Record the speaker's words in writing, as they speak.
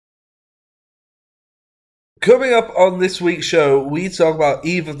Coming up on this week's show, we talk about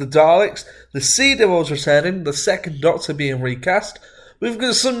Eve of the Daleks, the Sea Devils returning, the Second Doctor being recast. We've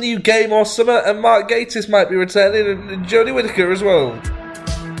got some new Game or Summer, and Mark Gatiss might be returning, and Jodie Whittaker as well.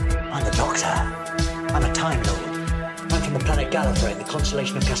 I'm the Doctor. I'm a Time Lord. I'm from the planet Gallifrey in the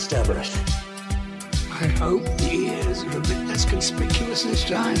constellation of Kasterborous. I hope the ears are a bit less conspicuous this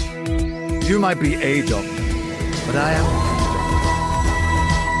time. You might be a Doctor, but I am.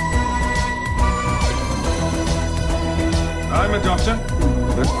 I'm a doctor,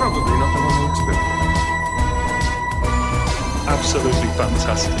 but probably not the one you expect. Absolutely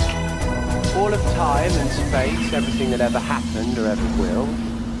fantastic. All of time and space, everything that ever happened or ever will.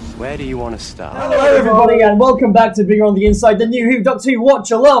 Where do you want to start? Hello everybody and welcome back to Bigger on the Inside, the new Who Doctor Who Watch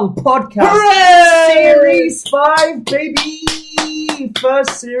Along podcast. Hooray! Series 5, baby!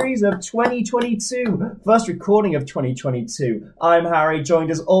 First series of 2022. First recording of 2022. I'm Harry,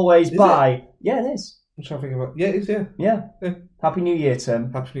 joined as always by... Yeah, it is. I'm trying to think about... Yeah, it is, yeah. Yeah. Happy New Year,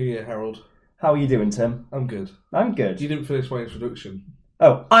 Tim. Happy New Year, Harold. How are you doing, Tim? I'm good. I'm good. You didn't finish my introduction.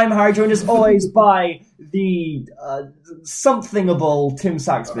 Oh, I'm Harry, joined as always by the somethingable Tim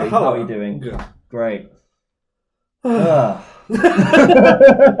Saxby. How are you doing? Good. Great.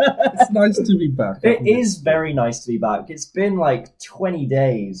 It's nice to be back. It is very nice to be back. It's been like 20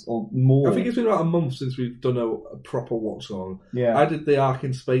 days or more. I think it's been about a month since we've done a proper watch-along. Yeah. I did the Ark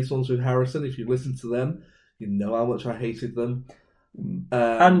in Space ones with Harrison. If you listen to them, you know how much I hated them.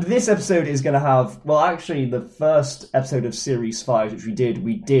 And this episode is going to have, well, actually, the first episode of Series 5, which we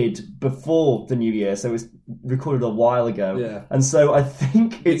did before the New Year, so it was recorded a while ago. Yeah. And so I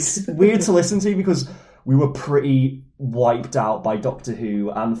think it's weird to listen to because we were pretty wiped out by Doctor Who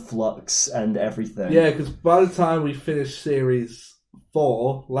and Flux and everything. Yeah, because by the time we finished Series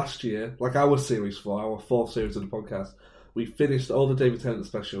 4 last year, like our Series 4, our fourth series of the podcast, we finished all the David Tennant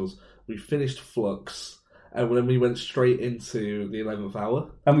specials, we finished Flux, and then we went straight into the 11th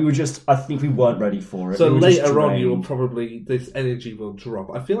hour. And we were just, I think we weren't ready for it. So we later on, you will probably, this energy will drop.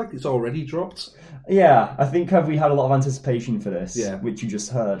 I feel like it's already dropped. Yeah, I think we had a lot of anticipation for this, Yeah. which you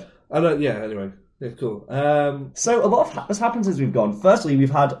just heard. Anyway. Yeah, cool. So a lot has happened since we've gone. Firstly, we've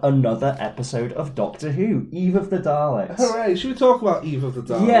had another episode of Doctor Who, Eve of the Daleks. Hooray! Should we talk about Eve of the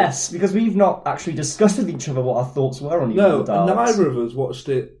Daleks? Yes, because we've not actually discussed with each other what our thoughts were on Eve of the Daleks. No, neither of us watched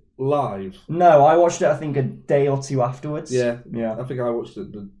it live. No, I watched it, I think, a day or two afterwards. Yeah. Yeah. I think I watched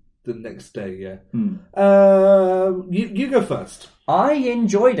it the next day, yeah. You go first. I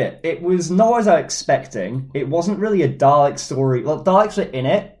enjoyed it. It was not as I was expecting. It wasn't really a Dalek story. Well, Daleks are in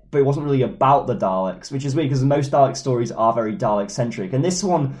it, but it wasn't really about the Daleks, which is weird because most Dalek stories are very Dalek-centric. And this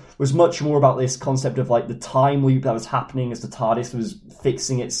one was much more about this concept of like the time loop that was happening as the TARDIS was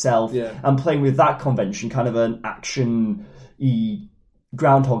fixing itself and playing with that convention, kind of an action-y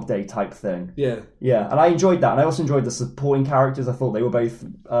Groundhog Day type thing. Yeah. Yeah, and I enjoyed that. And I also enjoyed the supporting characters. I thought they were both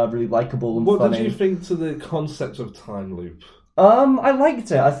really likeable and funny. What did you think to the concept of time loop? I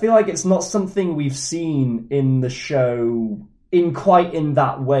liked it. I feel like it's not something we've seen in the show in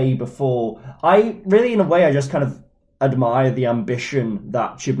that way before. I really, in a way, I just kind of admire the ambition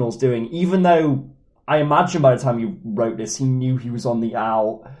that Chibnall's doing, even though I imagine by the time he wrote this, he knew he was on the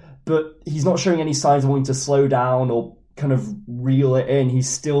out, but he's not showing any signs of wanting to slow down or kind of reel it in. He's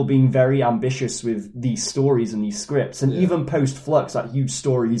still being very ambitious with these stories and these scripts, and even post-Flux, that huge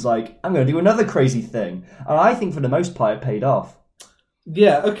story, he's like, I'm going to do another crazy thing. And I think for the most part it paid off.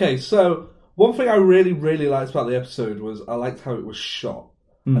 Yeah, okay, so one thing I really, really liked about the episode was I liked how it was shot.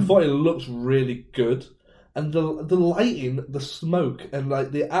 I thought it looked really good. And the lighting, the smoke, and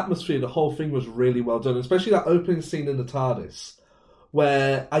like the atmosphere, the whole thing was really well done. Especially that opening scene in the TARDIS,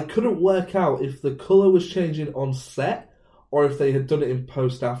 where I couldn't work out if the colour was changing on set or if they had done it in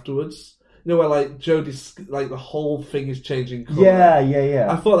post afterwards. You know, where like Jodie's, like the whole thing is changing colour. Yeah.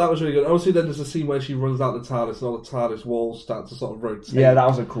 I thought that was really good. Obviously, then there's a scene where she runs out the TARDIS and all the TARDIS walls start to sort of rotate. Yeah, that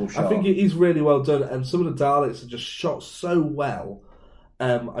was a cool shot. I think it is really well done, and some of the Daleks are just shot so well.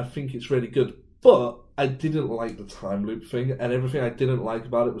 I think it's really good. But I didn't like the time loop thing, and everything I didn't like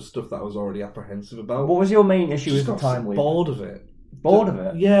about it was stuff that I was already apprehensive about. What was your main issue with the time loop? Bored of it. Bored of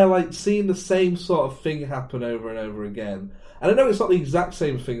it? Yeah, like seeing the same sort of thing happen over and over again. And I know it's not the exact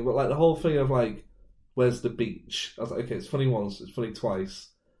same thing, but like the whole thing of like, where's the beach? I was like, okay, it's funny once, it's funny twice.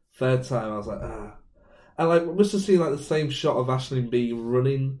 Third time, I was like, ah. And like, we must have seen like the same shot of Aisling B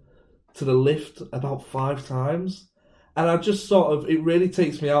running to the lift about 5 times. And I just sort of, it really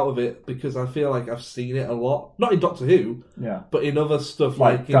takes me out of it because I feel like I've seen it a lot. Not in Doctor Who, but in other stuff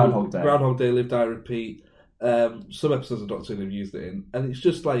like Groundhog Day. Groundhog Day, Live, Die, Repeat. Some episodes of Doctor Who have used it in, and it's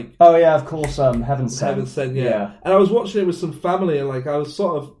just like, oh yeah, of course, Heaven Sent. Heaven Sent, yeah. And I was watching it with some family, and like I was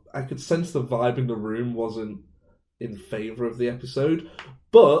sort of, I could sense the vibe in the room wasn't in favour of the episode,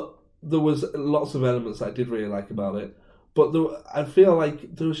 but there was lots of elements I did really like about it. But I feel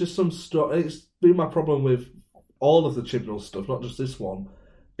like there was just some stuff. It's been my problem with all of the Chibnall stuff, not just this one.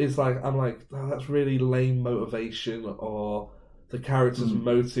 Is like I'm like, oh, that's really lame motivation, or the character's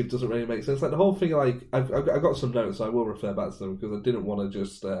motive doesn't really make sense. Like the whole thing, like I've got some notes, so I will refer back to them because I didn't want to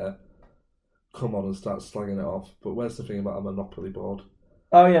just come on and start slagging it off. But where's the thing about a Monopoly board?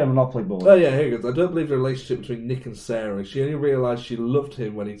 Oh yeah, Monopoly board. Oh yeah, here it goes. I don't believe the relationship between Nick and Sarah. She only realised she loved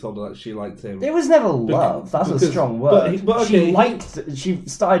him when he told her that she liked him. It was never love. That's a strong word. But okay, she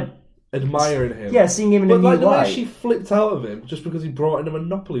started admiring him. Yeah, seeing him in a new light. But like the way she flipped out of him just because he brought in a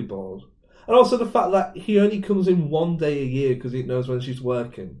Monopoly board. And also the fact that he only comes in one day a year because he knows when she's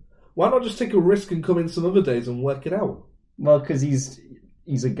working. Why not just take a risk and come in some other days and work it out? Well, because he's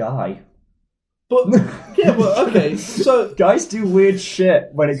a guy. But yeah, but okay. So guys do weird shit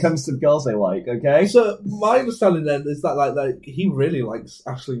when it comes to girls they like. Okay. So my understanding then is that like he really likes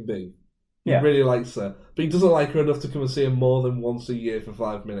Aisling B. He really likes her, but he doesn't like her enough to come and see her more than once a year for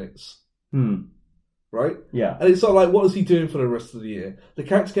 5 minutes. Right? Yeah. And it's sort of like, what is he doing for the rest of the year? The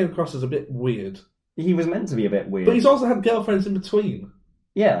character came across as a bit weird. He was meant to be a bit weird, but he's also had girlfriends in between.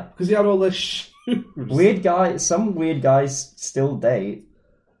 Yeah, because he had all their shoes. Weird guys. Some weird guys still date.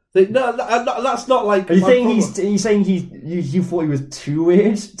 No, that's not like. Are you saying you thought he was too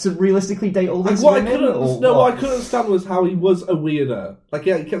weird to realistically date all these women? What I couldn't understand was how he was a weirder. Like,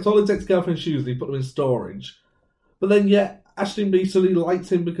 yeah, he kept all his ex-girlfriend's shoes and he put them in storage. But then, Aisling B suddenly liked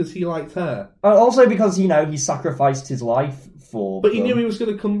him because he liked her. Also because, he sacrificed his life for But he knew he was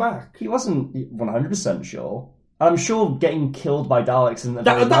going to come back. He wasn't 100% sure. I'm sure getting killed by Daleks isn't a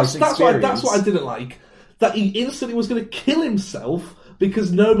very nice experience. That's what I didn't like. That he instantly was going to kill himself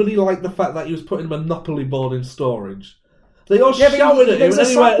because nobody liked the fact that he was putting a Monopoly board in storage. They all shouted at him. It's a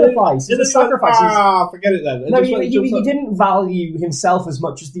sacrifice. It's a sacrifice. Forget it then. No, he didn't value himself as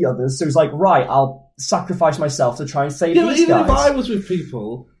much as the others, so he's like, right, I'll sacrifice myself to try and save these guys. Even if I was with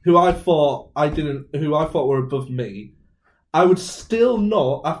people who I thought were above me, I would still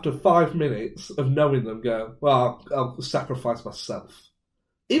not, after 5 minutes of knowing them, go, well, I'll sacrifice myself.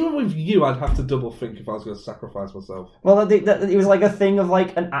 Even with you, I'd have to double think if I was going to sacrifice myself. Well, it was like a thing of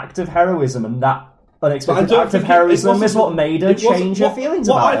like an act of heroism, and that unexpected act of heroism is what made her change her feelings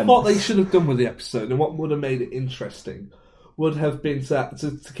about him. What I thought they should have done with the episode, and what would have made it interesting, would have been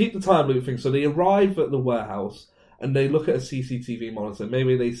to keep the time loop thing. So they arrive at the warehouse, and they look at a CCTV monitor.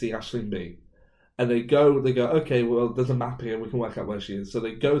 Maybe they see Aisling B. And they go, okay, well, there's a map here, we can work out where she is. So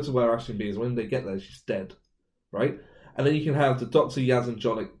they go to where Aisling B is. When they get there, she's dead. Right? And then you can have the Dr. Yaz and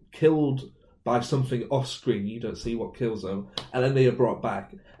Jonik killed by something off-screen. You don't see what kills them. And then they are brought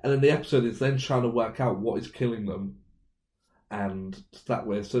back. And then the episode is then trying to work out what is killing them. And that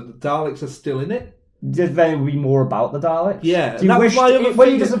way. So the Daleks are still in it. Did there be more about the Daleks? Yeah. Were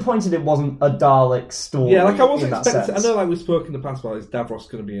you disappointed it wasn't a Dalek story? Yeah, like I wasn't expecting. I know, like we spoke in the past about, is Davros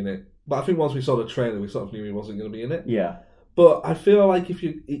going to be in it? But I think once we saw the trailer, we sort of knew he wasn't going to be in it. Yeah. But I feel like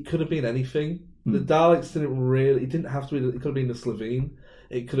it could have been anything. The Daleks didn't really. It didn't have to be. It could have been the Slovene.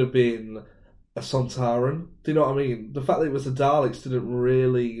 It could have been a Sontaran. Do you know what I mean? The fact that it was the Daleks didn't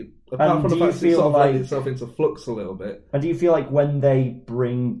really. Apart from the fact that it sort of led itself into flux a little bit. And do you feel like when they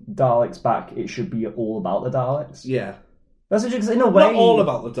bring Daleks back, it should be all about the Daleks? Yeah. That's just in a way. Not all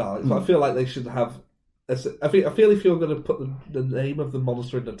about the Daleks, but I feel like they should have. I feel if you're going to put the name of the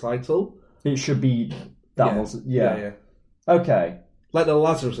monster in the title, it should be that monster. Yeah. Okay. Like the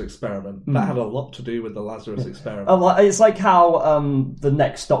Lazarus Experiment. That had a lot to do with the Lazarus Experiment. It's like how the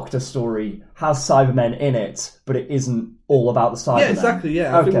next Doctor story has Cybermen in it, but it isn't all about the Cybermen. Yeah, exactly,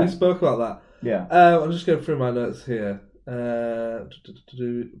 yeah. I think we spoke about that. Yeah. I'm just going through my notes here.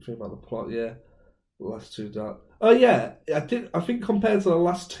 Think about the plot, yeah. The last two Dalek. Oh, yeah. I think compared to the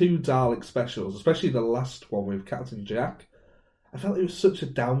last two Dalek specials, especially the last one with Captain Jack, I felt it was such a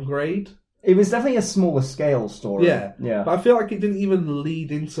downgrade. It was definitely a smaller scale story. Yeah. But I feel like it didn't even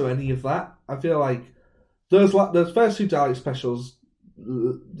lead into any of that. I feel like those first two Dalek specials,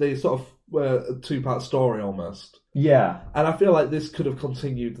 they sort of were a two-part story almost. Yeah. And I feel like this could have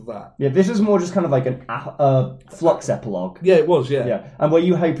continued that. Yeah, this was more just kind of like a Flux epilogue. Yeah, it was, yeah. Yeah. And were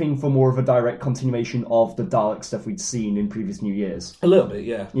you hoping for more of a direct continuation of the Dalek stuff we'd seen in previous New Years? A little bit,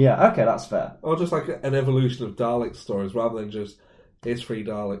 yeah. Yeah, okay, that's fair. Or just like an evolution of Dalek stories rather than just, here's 3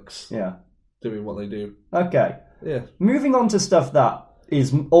 Daleks. Yeah. Doing what they do. Okay. Yeah. Moving on to stuff that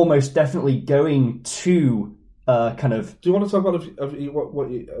is almost definitely going to kind of... Do you want to talk about are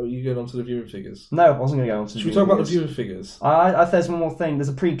you going on to the viewing figures? No, I wasn't going to go on to the Should viewing we talk about the figures. viewing figures? I think there's one more thing. There's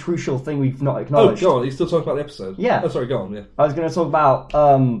a pretty crucial thing we've not acknowledged. Oh, go on. Are you still talking about the episode? Yeah. Oh, sorry, go on, yeah. I was going to talk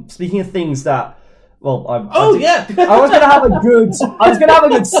about, speaking of things that... Well, I was going to have a good segue. I was going to have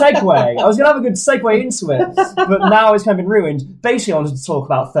a good segue into it, but now it's kind of been ruined. Basically, I wanted to talk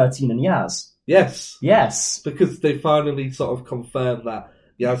about 13 and Yaz. Yes. Yes. Because they finally sort of confirmed that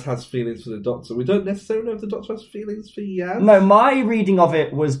Yaz has feelings for the Doctor. We don't necessarily know if the Doctor has feelings for Yaz. No, my reading of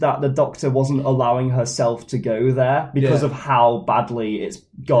it was that the Doctor wasn't allowing herself to go there because of how badly it's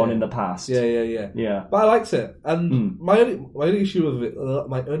gone in the past. Yeah. But I liked it, and my only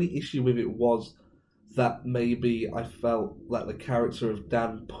issue with it was that maybe I felt like the character of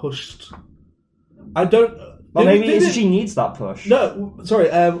Dan pushed. I don't. Well, maybe she needs that push. No, sorry.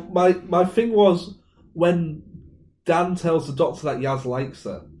 My thing was when Dan tells the Doctor that Yaz likes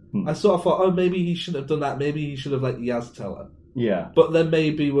her. I sort of thought, oh, maybe he shouldn't have done that. Maybe he should have let Yaz tell her. Yeah. But then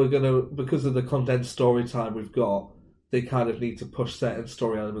maybe we're gonna, because of the condensed story time we've got, they kind of need to push certain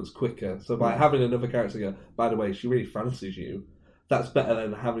story elements quicker. So by having another character go, by the way, she really fancies you, that's better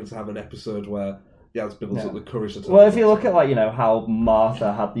than having to have an episode where Yaz builds up the courage to tell Well, if you look at, like, you know, how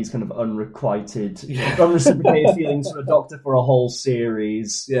Martha had these kind of unreciprocated feelings for the Doctor for a whole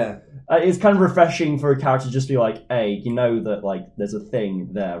series. Yeah. It's kind of refreshing for a character to just be like, hey, you know that, like, there's a thing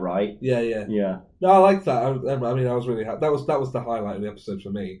there, right? Yeah. Yeah. No, I like that. I mean, I was really happy. That was the highlight of the episode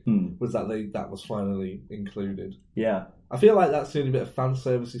for me, was that that was finally included. Yeah. I feel like that's the only bit of fan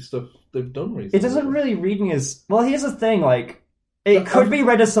servicey stuff they've done recently. It doesn't really read me as... Well, here's the thing, like... It could be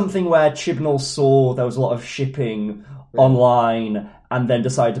read as something where Chibnall saw there was a lot of shipping online and then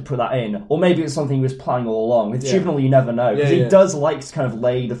decided to put that in. Or maybe it's something he was planning all along. With Chibnall, you never know. Because he does like to kind of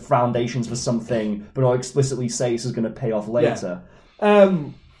lay the foundations for something, but not explicitly say this is going to pay off later.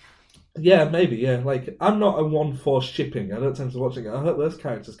 Yeah, maybe, yeah. Like, I'm not a one for shipping. I don't tend to watch it. I hope those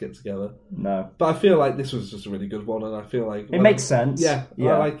characters get together. No. But I feel like this was just a really good one, and I feel like... It makes sense. Yeah,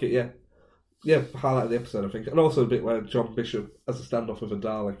 I like it, yeah. Yeah, highlight of the episode, I think. And also a bit where John Bishop has a standoff with a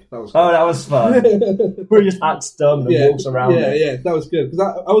Dalek. That was cool. Oh, that was fun. Where he just acts dumb and walks around it. Yeah, that was good.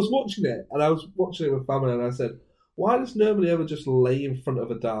 Because I was watching it, and I was watching it with family, and I said, why does nobody ever just lay in front of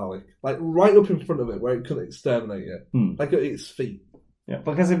a Dalek? Like, right up in front of it, where it couldn't exterminate it. Like, at its feet. Yeah,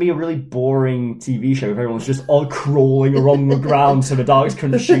 because it'd be a really boring TV show if everyone's just all crawling along the ground so the Daleks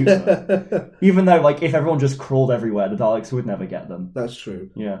couldn't shoot them. Even though, like, if everyone just crawled everywhere, the Daleks would never get them. That's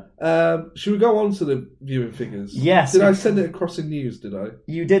true. Yeah. Should we go on to the viewing figures? Yes. Did I send it across in news, did I?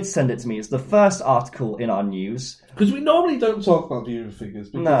 You did send it to me. It's the first article in our news. Because we normally don't talk about viewing figures,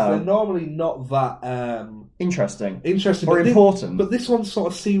 because they're normally not that... Interesting. Or important. But this one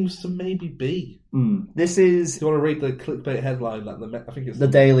sort of seems to maybe be. This is... Do you want to read the clickbait headline? I think it's the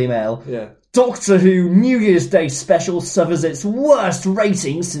Daily Mail. Yeah. Doctor Who New Year's Day special suffers its worst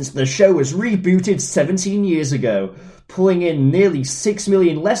rating since the show was rebooted 17 years ago, pulling in nearly 6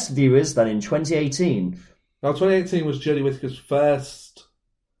 million less viewers than in 2018. Now, 2018 was Jodie Whittaker's first...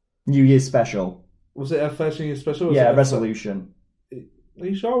 New Year's special. Was it her first New Year's special? Yeah, Resolution. Are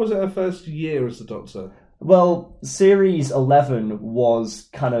you sure? Was it her first year as the Doctor? Well, Series 11 was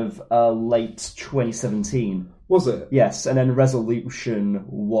kind of late 2017. Was it? Yes, and then Resolution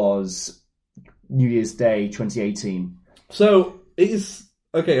was New Year's Day 2018. So, it is...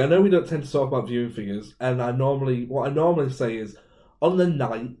 Okay, I know we don't tend to talk about viewing figures, and what I normally say is, on the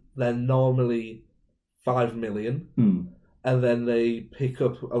night, they're normally 5 million, and then they pick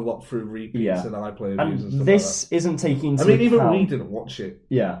up a lot through repeats and iPlayer views and stuff this like that. isn't taking into account... even we didn't watch it.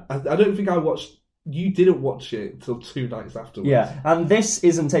 Yeah. I don't think I watched... You didn't watch it until 2 nights afterwards. Yeah, and this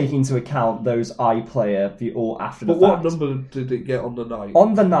isn't taking into account those iPlayer or after the fact. But what number did it get on the night?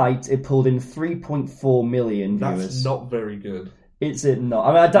 On the night, it pulled in 3.4 million viewers. That's not very good. Is it not?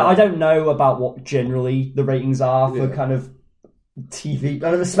 I mean, I don't know about what generally the ratings are for kind of TV,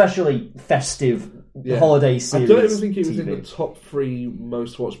 and especially festive holiday series. I don't even think it was TV. in the top 3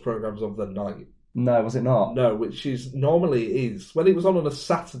 most watched programmes of the night. No, was it not? No, which is normally is. When it was on a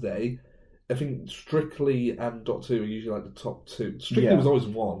Saturday... I think Strictly and Doctor Who are usually like the top 2. Strictly was always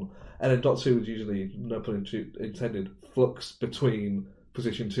 1, and then Doctor Who was usually, no pun intended, flux between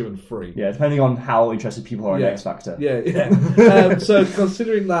position 2 and 3. Yeah, depending on how interested people are in X Factor. Yeah. So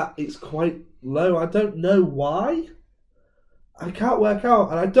considering that it's quite low, I don't know why. I can't work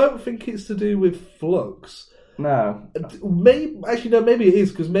out, and I don't think it's to do with flux. No. Maybe it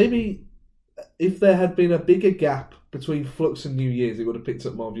is, because maybe if there had been a bigger gap between Flux and New Year's, it would have picked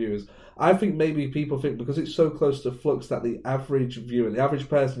up more viewers. I think maybe people think because it's so close to Flux that the average viewer, the average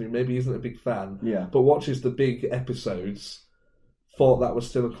person who maybe isn't a big fan, but watches the big episodes, thought that was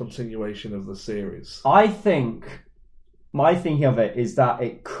still a continuation of the series. I think my thinking of it is that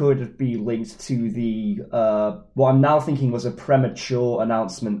it could be linked to the what I'm now thinking was a premature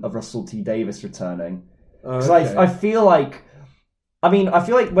announcement of Russell T Davies returning. Because I feel like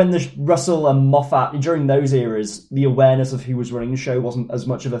when the Russell and Moffat, during those eras, the awareness of who was running the show wasn't as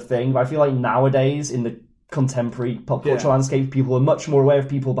much of a thing. But I feel like nowadays, in the contemporary pop culture landscape, people are much more aware of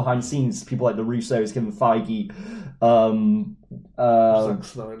people behind the scenes. People like the Russos, Kevin Feige, Zack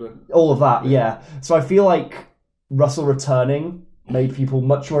Snyder. All of that, yeah. So I feel like Russell returning made people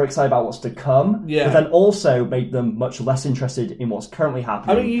much more excited about what's to come, but then also made them much less interested in what's currently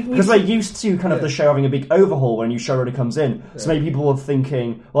happening. Because we're used to kind of the show having a big overhaul when a new showrunner comes in. So maybe people are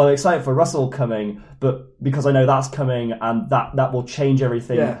thinking, well, I'm excited for Russell coming, but because I know that's coming and that will change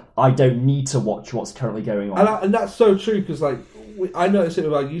everything, I don't need to watch what's currently going on. And that's so true, because I noticed it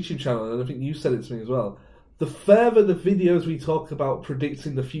with our YouTube channel, and I think you said it to me as well. The further the videos we talk about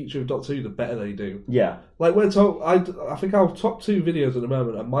predicting the future of Doctor Who, the better they do. Yeah. Like, I think our top 2 videos at the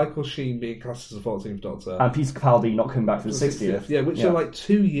moment are Michael Sheen being cast as the 14th Doctor. And Peter Capaldi not coming back for the 60th. Yeah, which are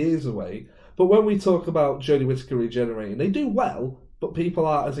 2 years away. But when we talk about Jodie Whittaker regenerating, they do well, but people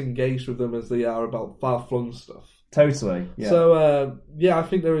aren't as engaged with them as they are about far-flung stuff. Totally, yeah. So, I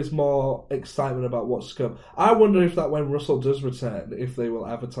think there is more excitement about what's to come. I wonder if that when Russell does return, if they will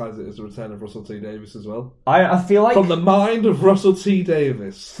advertise it as the return of Russell T Davies as well. I feel like... From the mind of Russell T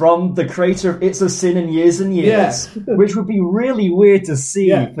Davies. From the creator of It's a Sin and Years, which would be really weird to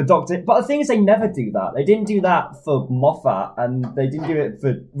see for Doctor... But the thing is, they never do that. They didn't do that for Moffat, and they didn't do it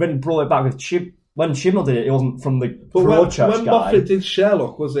for... When brought it back with when Chibnall did it, it wasn't from the Broadchurch guy. When Moffat did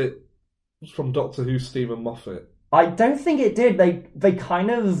Sherlock, was it from Doctor Who Stephen Moffat? I don't think it did. They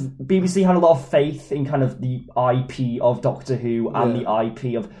kind of... BBC had a lot of faith in kind of the IP of Doctor Who and the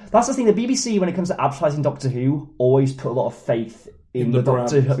IP of... That's the thing, the BBC, when it comes to advertising Doctor Who, always put a lot of faith in the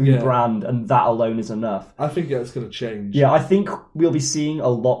Doctor Who brand, and that alone is enough. I think that's going to change. Yeah, I think we'll be seeing a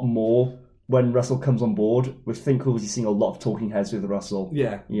lot more when Russell comes on board. We think we'll be seeing a lot of talking heads with Russell.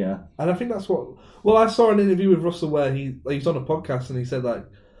 Yeah. Yeah. And I think that's what... Well, I saw an interview with Russell where he's on a podcast and he said, like,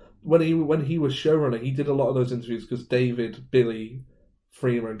 when he was showrunner, he did a lot of those interviews because David, Billy,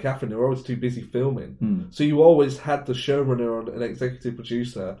 Freema and Catherine, they were always too busy filming. So you always had the showrunner or an executive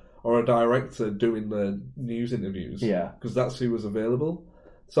producer or a director doing the news interviews. Yeah. Because that's who was available.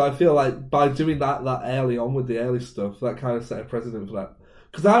 So I feel like by doing that early on with the early stuff, that kind of set a precedent for that.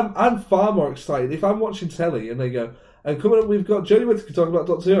 Because I'm far more excited. If I'm watching telly and they go, and coming up, we've got Jodie Whittaker talking about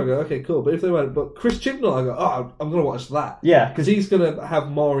Doctor Who. I go, okay, cool. But if they went, but Chris Chibnall, I go, oh, I'm going to watch that. Yeah. Because he's going to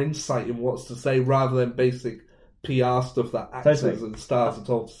have more insight in what's to say rather than basic PR stuff that actors and stars are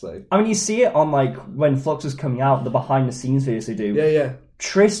told to say. I mean, you see it on, like, when Flux was coming out, the behind-the-scenes videos they do. Yeah.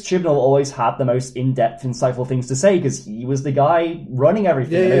 Chris Chibnall always had the most in-depth, insightful things to say because he was the guy running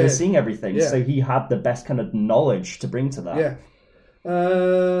everything and overseeing everything. Yeah. So he had the best kind of knowledge to bring to that. Yeah.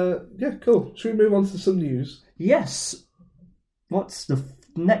 Cool. Should we move on to some news? Yes. What's the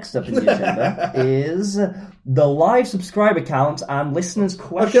next up in the agenda is the live subscriber count and listeners'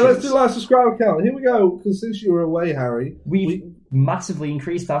 questions. Okay, let's do live subscriber count. Here we go, because since you were away, Harry... We massively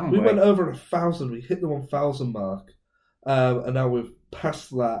increased, haven't we? We went over 1,000. We hit the 1,000 mark. And now we've passed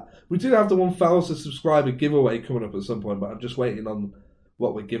that. We do have the 1,000 subscriber giveaway coming up at some point, but I'm just waiting on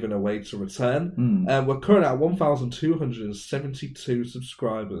what we're giving away to return. We're currently at 1,272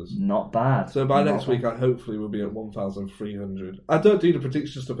 subscribers. Not bad. So by next week, I hopefully will be at 1,300. I don't do the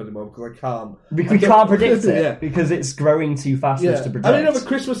prediction stuff anymore because I can't. We can't predict it because it's growing too fast for us to predict. I mean, over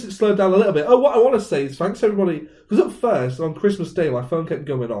Christmas it slowed down a little bit. Oh, what I want to say is thanks everybody, because at first on Christmas Day my phone kept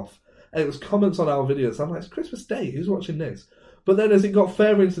going off and it was comments on our videos. I'm like, it's Christmas Day, who's watching this? But then as it got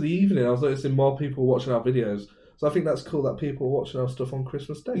further into the evening, I was noticing more people watching our videos. So I think that's cool that people are watching our stuff on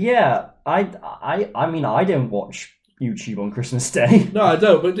Christmas Day. Yeah, I mean, I don't watch YouTube on Christmas Day. No, I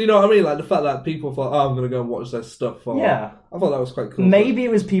don't. But do you know what I mean? Like the fact that people thought, oh, I'm going to go and watch their stuff. I thought that was quite cool. Maybe it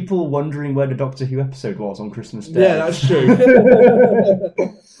was people wondering where the Doctor Who episode was on Christmas Day. Yeah, that's true.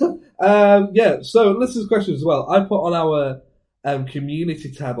 So listeners' questions as well. I put on our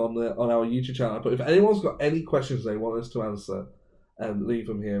community tab on our YouTube channel. But if anyone's got any questions they want us to answer, leave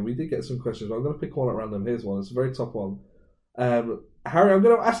them here. We did get some questions, but I'm going to pick one at random. Here's one. It's a very top one. Harry, I'm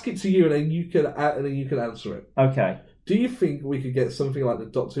going to ask it to you, and then you can answer it. Okay. Do you think we could get something like the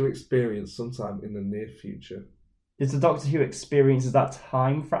Doctor Who experience sometime in the near future? Is the Doctor Who experience, is that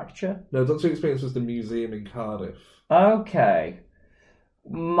time fracture? No, Doctor Who experience was the museum in Cardiff. Okay.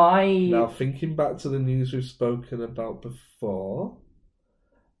 Now, thinking back to the news we've spoken about before,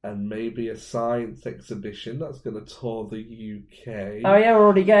 and maybe a science exhibition that's going to tour the UK. Oh yeah, we're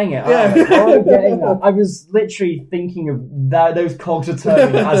already getting it. Yeah. We're already getting that. I was literally thinking of that. Those cogs are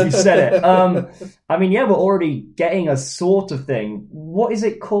turning as you said it. I mean, yeah, we're already getting a sort of thing. What is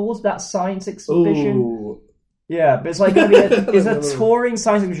it called? That science exhibition? Ooh. Yeah, but it's like going to be it's a touring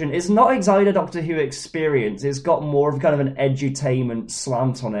science exhibition. It's not exactly a Doctor Who experience. It's got more of kind of an edutainment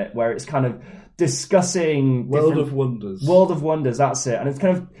slant on it, where it's kind of discussing World of Wonders. World of Wonders, that's it. And it's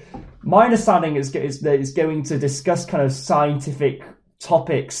kind of, my understanding is that it's going to discuss kind of scientific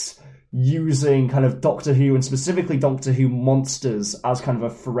topics using kind of Doctor Who and specifically Doctor Who monsters as kind of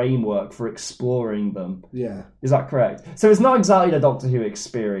a framework for exploring them. Yeah. Is that correct? So it's not exactly the Doctor Who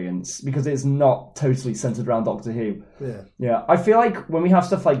experience because it's not totally centered around Doctor Who. Yeah. Yeah. I feel like when we have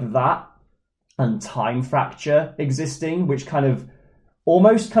stuff like that and time fracture existing, which kind of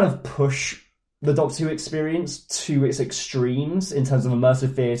almost kind of push the Doctor Who experience to its extremes in terms of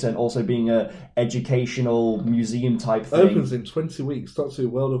immersive theatre and also being a educational museum type thing. Opens in 20 weeks. Doctor Who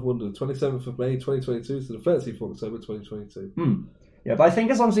World of Wonder, 27th of May 2022 to the 30th of October 2022. Yeah, but I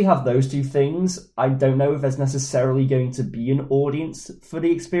think as long as we have those two things, I don't know if there's necessarily going to be an audience for the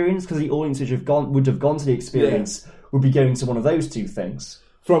experience, because the audience which would have gone to the experience would be going to one of those two things.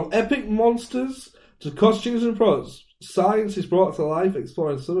 From epic monsters to costumes and products, science is brought to life,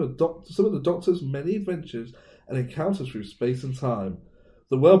 exploring some of the Doctor's many adventures and encounters through space and time.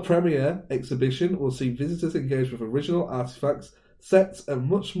 The world premiere exhibition will see visitors engage with original artifacts, sets, and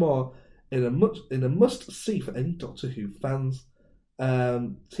much more in a must-see for any Doctor Who fans.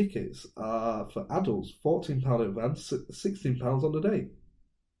 Tickets are for adults £14 in advance, £16 on the day.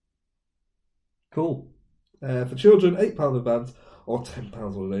 Cool. For children, £8 in advance or £10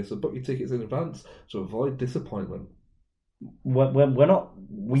 on the day. So book your tickets in advance to avoid disappointment. We're not.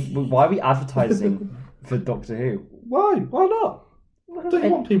 Why are we advertising for Doctor Who? Why? Why not? Don't you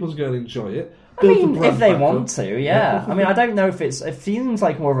want people to go and enjoy it? I mean, if they want to, yeah. I mean, I don't know if it seems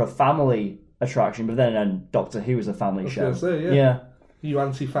like more of a family attraction, but then Doctor Who is a family show. I was gonna say, yeah. You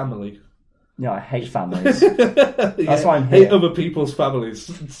anti-family. Yeah, I hate families. That's why I'm here. Hate other people's families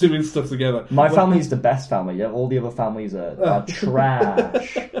doing stuff together. My family's the best family. Yeah, all the other families are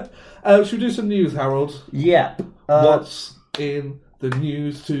trash. Should we do some news, Harold? Yep. What's in the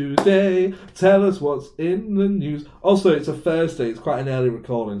news today? Tell us what's in the news. Also, it's a Thursday. It's quite an early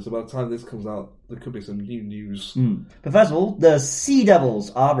recording, so by the time this comes out, there could be some new news. But first of all, the Sea Devils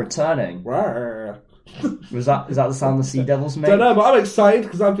are returning. Is that the sound the Sea Devils make? Don't know, but I'm excited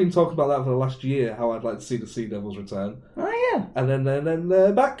because I've been talking about that for the last year, how I'd like to see the Sea Devils return. Oh, yeah. And then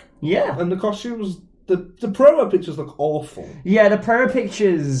they're back. Yeah. And the costumes, the promo pictures look awful. Yeah, the promo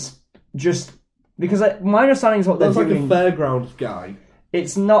pictures just... Because my understanding is what they're doing... That's like a fairground guy.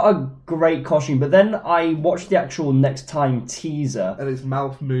 It's not a great costume, but then I watched the actual Next Time teaser. And his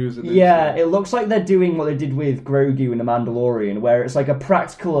mouth moves. And it looks like they're doing what they did with Grogu in The Mandalorian, where it's like a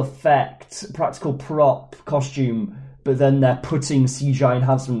practical effect, practical prop costume, but then they're putting CGI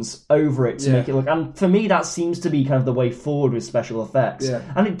enhancements over it to make it look... And for me, that seems to be kind of the way forward with special effects. Yeah.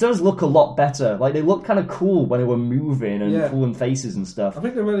 And it does look a lot better. Like, they look kind of cool when they were moving and pulling faces and stuff. I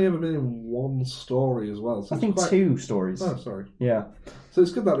think they've only ever been in one story as well. So I think 2 stories. Oh, sorry. Yeah. So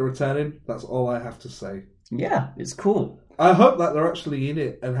it's good that they're returning. That's all I have to say. Yeah, it's cool. I hope that they're actually in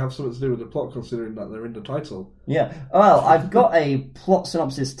it and have something to do with the plot, considering that they're in the title. Yeah. Well, I've got a plot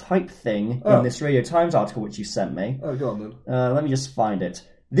synopsis type thing in this Radio Times article which you sent me. Oh, go on then. Let me just find it.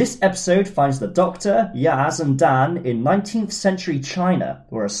 This episode finds the Doctor, Yaz and Dan in 19th century China,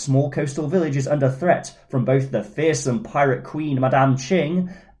 where a small coastal village is under threat from both the fearsome pirate queen Madame Ching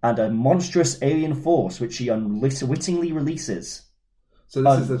and a monstrous alien force which she unwittingly releases. So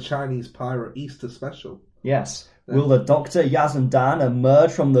this is the Chinese pirate Easter special. Yes. Will the Doctor, Yaz and Dan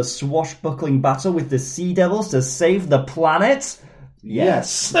emerge from the swashbuckling battle with the Sea Devils to save the planet?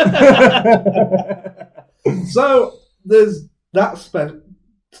 Yes. So, there's that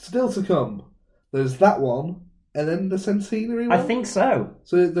still to come. There's that one, and then the Centenary one? I think so.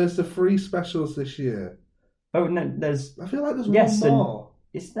 So there's the 3 specials this year. Oh, no, there's... I feel like there's one more.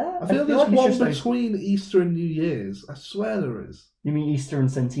 Is there? I feel there's one between Easter and New Year's. I swear there is. You mean Easter and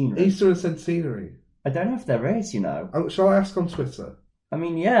Centenary? Easter and Centenary. I don't know if there is, you know. Shall I ask on Twitter? I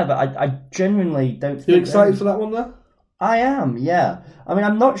mean, yeah, but I genuinely don't think... You excited for that one, though? I am, yeah. I mean,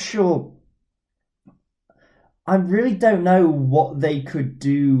 I'm not sure... I really don't know what they could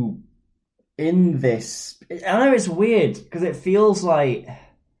do in this. I know it's weird, because it feels like...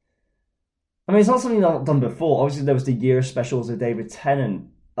 I mean, it's not something I've done before. Obviously, there was the year specials of David Tennant.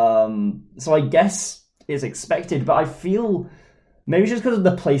 So I guess it's expected, but I feel... Maybe just because of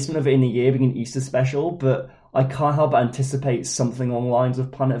the placement of it in the year being an Easter special, but I can't help but anticipate something along the lines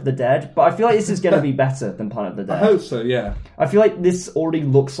of Planet of the Dead. But I feel like this is going to be better than Planet of the Dead. I hope so, yeah. I feel like this already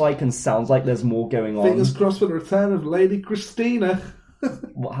looks like and sounds like there's more going on. Fingers crossed for the return of Lady Christina.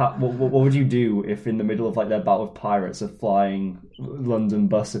 What would you do if in the middle of like their battle with pirates a flying London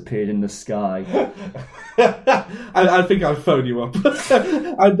bus appeared in the sky? I think I'd phone you up.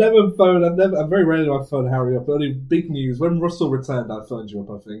 I'm very rarely do I phone Harry up. Only big news. When Russell returned, I phoned you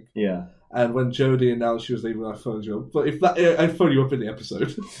up, I think. Yeah. And when Jodie announced she was leaving, I phoned you up. But if that, I'd phone you up in the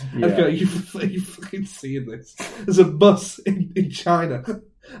episode. Yeah. I'd go, you fucking seeing this? There's a bus in China,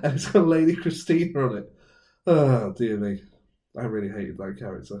 and it's got Lady Christina on it. Oh, dear me. I really hated that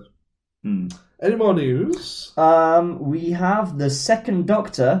character. Any more news? We have the Second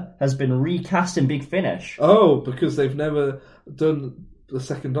Doctor has been recast in Big Finish. Oh, because they've never done the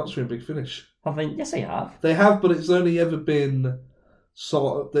Second Doctor in Big Finish. I think yes, they have. They have, but it's only ever been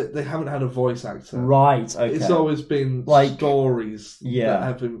sort of. They haven't had a voice actor. Right. Okay. It's always been like stories. Yeah. That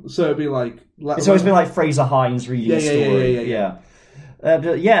have been, so it'd be like. It's always been like Fraser Hines reading a story. Yeah.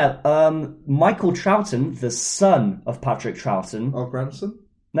 Michael Troughton, the son of Patrick Troughton. Our grandson?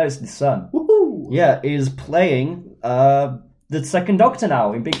 No, it's the son. Woohoo! Yeah, is playing the Second Doctor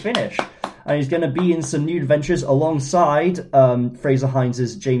now in Big Finish. And he's going to be in some new adventures alongside Fraser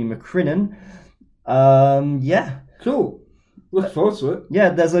Hines' Jamie McCrinnan. Yeah. Cool. Look forward to it. Yeah,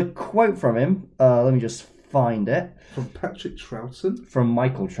 there's a quote from him. Let me just find it. From Patrick Troughton? From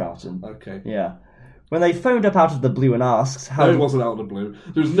Michael Troughton. Okay. Yeah. When they phoned up out of the blue and asked how... No, it wasn't out of the blue.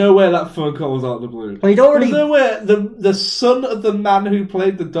 There was nowhere that phone call was out of the blue. Well, he'd already... There's nowhere the son of the man who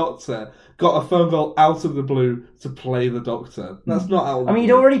played the Doctor got a phone call out of the blue to play the Doctor. That's not out of the blue.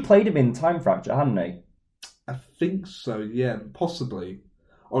 he'd already played him in Time Fracture, hadn't he? I think so, yeah. Possibly.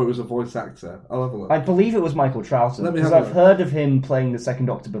 Or it was a voice actor. I'll have a look. I believe it was Michael Troughton. Because I've heard of him playing the Second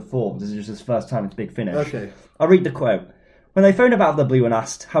Doctor before. This is just his first time at Big Finish. Okay. I'll read the quote. When they phoned up out of the blue and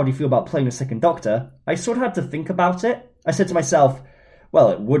asked, how do you feel about playing the Second Doctor? I sort of had to think about it. I said to myself,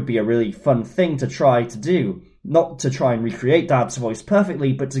 well, it would be a really fun thing to try to do. Not to try and recreate Dad's voice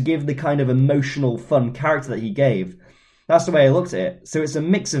perfectly, but to give the kind of emotional, fun character that he gave. That's the way I looked at it. So it's a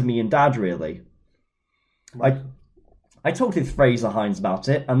mix of me and Dad, really. I talked with Fraser Hines about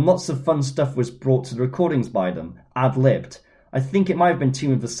it, and lots of fun stuff was brought to the recordings by them, ad-libbed. I think it might have been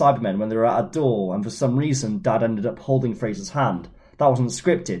Tomb of the Cybermen when they were at a door, and for some reason Dad ended up holding Fraser's hand. That wasn't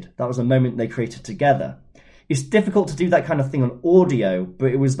scripted. That was a moment they created together. It's difficult to do that kind of thing on audio,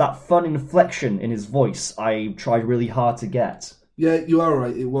 but it was that fun inflection in his voice I tried really hard to get. Yeah, you are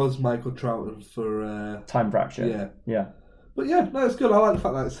right. It was Michael Troughton for... Time Fracture. Yeah. But yeah, no, it's good. I like the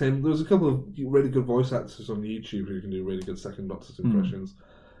fact that it's him. There was a couple of really good voice actors on YouTube who can do really good Second Doctor's impressions.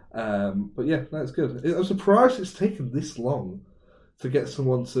 But yeah, no, it's good. I'm surprised it's taken this long to get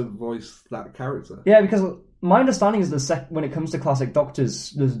someone to voice that character. Yeah, because my understanding is when it comes to classic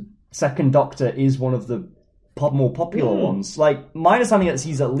Doctors, the Second Doctor is one of the more popular ones. Like, my understanding is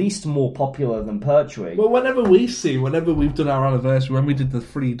he's at least more popular than Pertwee. Well, whenever we've done our anniversary, when we did the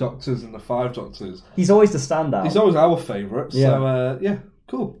 3 Doctors and the 5 Doctors, he's always the standout. He's always our favourite. Yeah. So, yeah,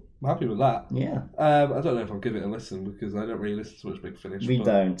 cool. I'm happy with that. Yeah. I don't know if I'll give it a listen because I don't really listen to much Big Finish. We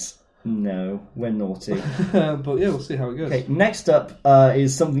don't. No, we're naughty. But yeah, we'll see how it goes. Okay, next up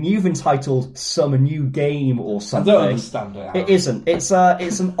is something you've entitled "Some New Game" or something. I don't understand it. It isn't. It's I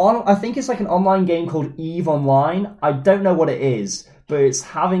think it's like an online game called EVE Online. I don't know what it is, but it's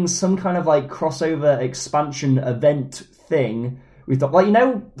having some kind of like crossover expansion event thing. We've got, like, you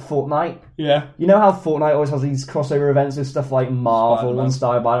know, Fortnite. Yeah. You know how Fortnite always has these crossover events with stuff like Marvel and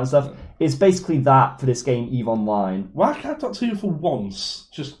Starbound and stuff. It's basically that for this game, EVE Online. Why can't Doctor Who for once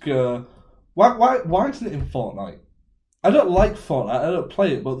just go... Why isn't it in Fortnite? I don't like Fortnite, I don't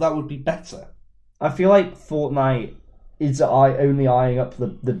play it, but that would be better. I feel like Fortnite is only eyeing up the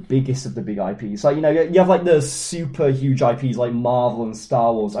biggest of the big IPs. Like, you know, you have like the super huge IPs like Marvel and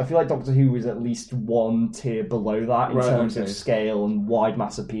Star Wars. I feel like Doctor Who is at least one tier below that in terms of scale and wide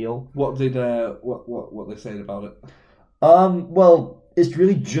mass appeal. What did what they said about it? Well, it's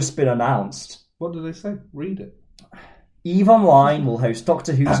really just been announced. What did they say? Read it. EVE Online will host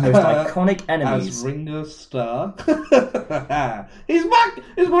Doctor Who's most iconic enemies. As Ringo Starr. He's back!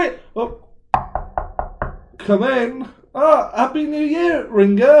 He's great! Oh. Come in! Oh, Happy New Year,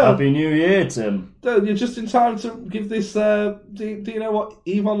 Ringo! Happy New Year, Tim. You're just in time to give this... do you know what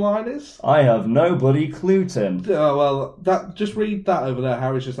EVE Online is? I have no bloody clue, Tim. Oh, well, just read that over there.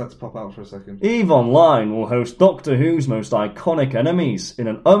 Harry's just had to pop out for a second. EVE Online will host Doctor Who's most iconic enemies in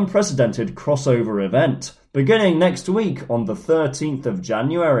an unprecedented crossover event, beginning next week on the 13th of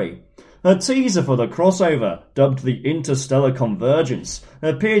January. A teaser for the crossover, dubbed the Interstellar Convergence,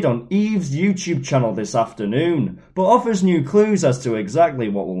 appeared on Eve's YouTube channel this afternoon, but offers new clues as to exactly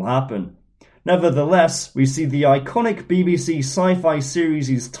what will happen. Nevertheless, we see the iconic BBC sci-fi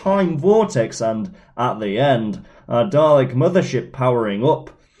series' time vortex and, at the end, a Dalek mothership powering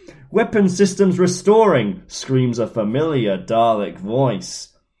up. Weapon systems restoring, screams a familiar Dalek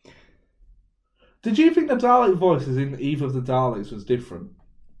voice. Did you think the Dalek voices in Eve of the Daleks was different?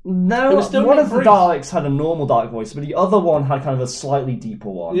 No, was still one Nick of the Briggs. Daleks had a normal Dalek voice, but the other one had kind of a slightly deeper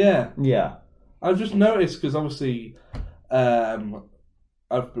one. Yeah. Yeah. I've just noticed, because obviously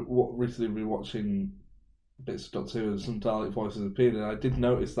I've recently been watching bits of Doctor Who and some Dalek voices appeared, and I did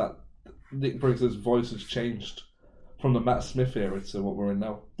notice that Nick Briggs' voice has changed from the Matt Smith era to what we're in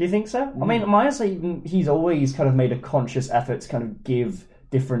now. Do you think so? I mean, honestly, he's always kind of made a conscious effort to kind of give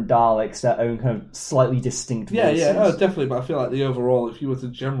different Daleks their own kind of slightly distinct voices. Yeah, definitely, but I feel like the overall, if you were to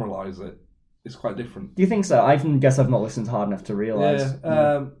generalise it, it's quite different. Do you think so? I guess I've not listened hard enough to realise.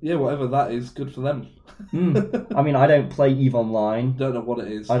 Yeah, whatever that is, good for them. I mean, I don't play EVE Online. Don't know what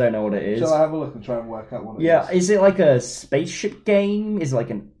it is. I don't know what it is. Shall I have a look and try and work out what it is? Yeah, is it like a spaceship game? Is it like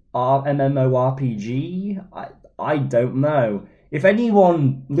an MMORPG? I don't know. If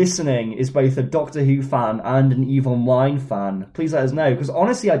anyone listening is both a Doctor Who fan and an EVE Online fan, please let us know. Because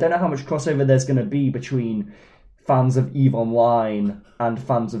honestly, I don't know how much crossover there's going to be between fans of EVE Online and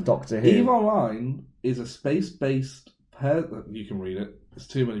fans of Doctor Who. EVE Online is a space-based... You can read it. It's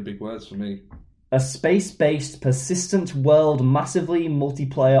too many big words for me. A space-based, persistent world, massively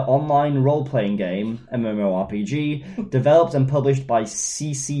multiplayer online role-playing game, MMORPG, developed and published by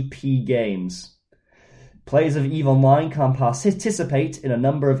CCP Games. Players of EVE Online can participate in a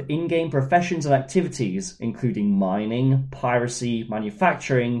number of in-game professions and activities, including mining, piracy,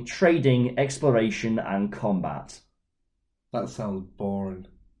 manufacturing, trading, exploration, and combat. That sounds boring.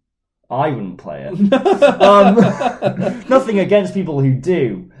 I wouldn't play it. Nothing against people who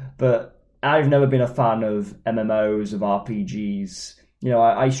do, but I've never been a fan of MMOs, of RPGs. You know,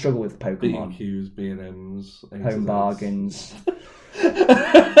 I struggle with Pokemon. B&Qs, B&Ms, Home bargains.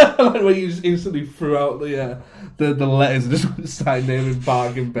 Like when you just instantly threw out the letters and just started naming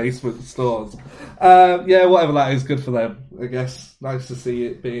bargain basement stores. Yeah, whatever that is, good for them, I guess. Nice to see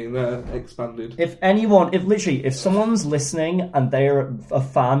it being expanded. If someone's listening and they're a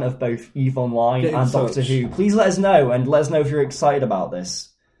fan of both EVE Online and Doctor Who, please let us know, and let us know if you're excited about this.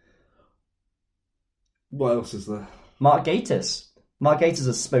 What else is there? Mark Gatiss. Mark Gatiss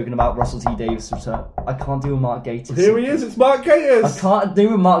has spoken about Russell T Davies' return. I can't do a Mark Gatiss. Here he is, it's Mark Gatiss! I can't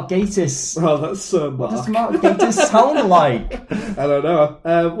do a Mark Gatiss. Oh, that's Mark. What does Mark Gatiss sound like? I don't know.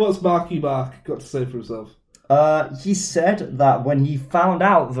 What's Marky Mark got to say for himself? He said that when he found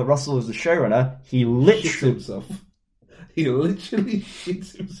out that Russell was the showrunner, he literally shits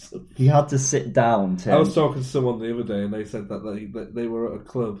himself. He had to sit down, Tim. I was talking to someone the other day and they said that they were at a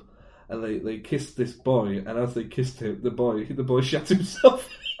club and they kissed this boy, and as they kissed him, the boy shat himself.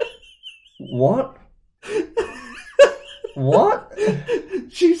 What? What?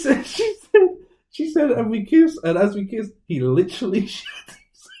 She said, and we kissed, and as we kissed, he literally shat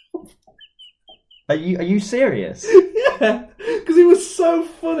himself. Are you serious? Yeah, because it was so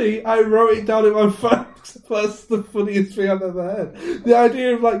funny. I wrote it down in my phone. That's the funniest thing I've ever heard. The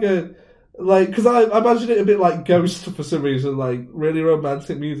idea of because I imagine it a bit like Ghost for some reason, like really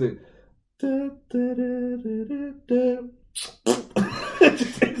romantic music. Just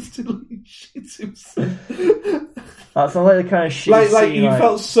instantly shits himself. That sounds like the kind of shit like you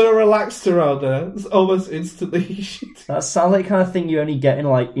felt so relaxed around her. It's almost instantly shit. That sounds like the kind of thing you only get in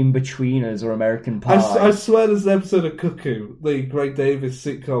like In-Betweeners or American Pie. I swear there's an episode of Cuckoo, the Greg Davies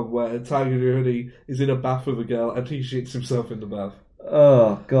sitcom, where Tiger Rooney is in a bath with a girl and he shits himself in the bath.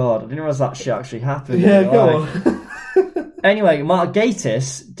 Oh god, I didn't realise that shit actually happened. Yeah, go on. Anyway, Mark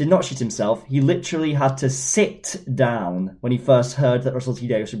Gatiss did not shit himself. He literally had to sit down when he first heard that Russell T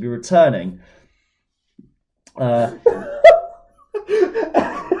Davies would be returning. Are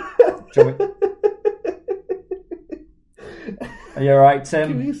you alright, Tim?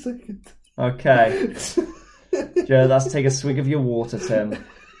 Give me a second. Okay. Joe, let's take a swig of your water, Tim.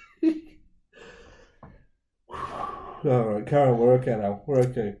 Alright, Karen, we're okay now. We're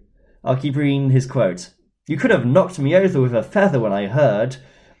okay. I'll keep reading his quote. You could have knocked me over with a feather when I heard.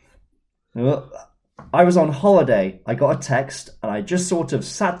 I was on holiday. I got a text, and I just sort of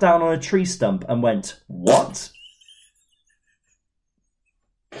sat down on a tree stump and went, "What?"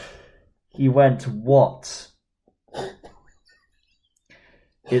 He went, "What?"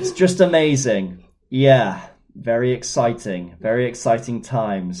 It's just amazing. Yeah, very exciting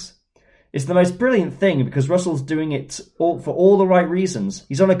times. It's the most brilliant thing because Russell's doing it for all the right reasons.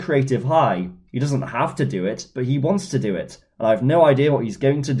 He's on a creative high. He doesn't have to do it, but he wants to do it. And I have no idea what he's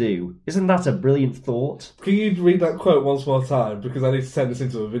going to do. Isn't that a brilliant thought? Can you read that quote once more time? Because I need to turn this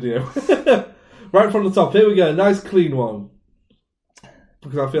into a video. Right from the top. Here we go. Nice clean one.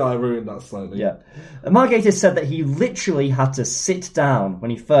 Because I feel I ruined that slightly. Yeah. Mark Gatiss said that he literally had to sit down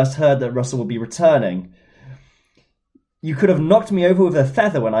when he first heard that Russell would be returning. You could have knocked me over with a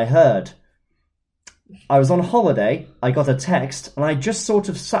feather when I heard. I was on holiday, I got a text, and I just sort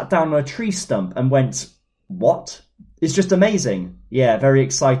of sat down on a tree stump and went, what? It's just amazing. Yeah, very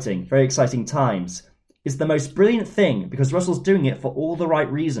exciting times. It's the most brilliant thing because Russell's doing it for all the right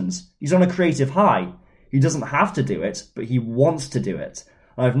reasons. He's on a creative high. He doesn't have to do it, but he wants to do it.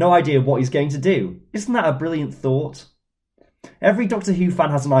 I have no idea what he's going to do. Isn't that a brilliant thought? Every Doctor Who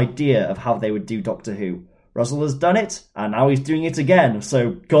fan has an idea of how they would do Doctor Who. Russell has done it, and now he's doing it again,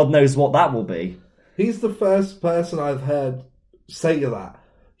 so God knows what that will be. He's the first person I've heard say that.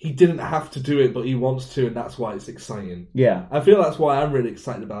 He didn't have to do it, but he wants to, and that's why it's exciting. Yeah. I feel that's why I'm really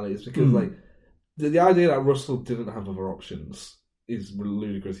excited about it, is because like the idea that Russell didn't have other options is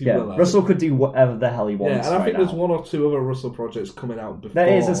ludicrous. Russell could do whatever the hell he wants. Yeah, and I think there's one or two other Russell projects coming out before.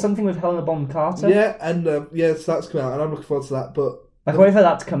 There's something with Helena Bonham Carter. Yeah, and so that's coming out, and I'm looking forward to that, but I can't wait for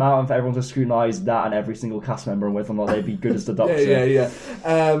that to come out and for everyone to scrutinise that and every single cast member and whether or not they'd be good as the Doctor.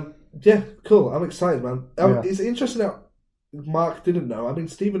 Yeah, cool. I'm excited, man. It's interesting that Mark didn't know. I mean,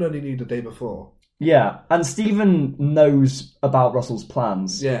 Stephen only knew the day before. Yeah, and Stephen knows about Russell's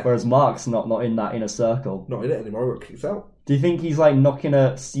plans, yeah, whereas Mark's not in that inner circle. Not in it anymore, got kicked out. Do you think he's like knocking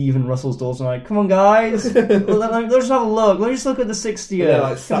at Stephen Russell's doors and like, come on guys, let's just have a look, let's just look at the 60th. Yeah,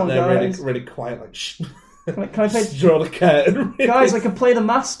 like sat there guys. really quiet, like shh. Can I play? Draw the curtain. Guys, I can play the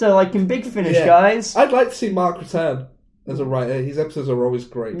Master like in Big Finish, guys. I'd like to see Mark return as a writer. His episodes are always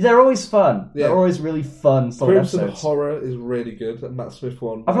great. They're always fun. Yeah. They're always really fun. Crimson Horror is really good. That Matt Smith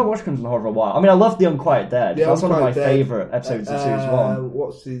one. I've not watched Crimson Horror for a while. I mean, I love The Unquiet Dead. Yeah, that's one of my favourite episodes of Series 1.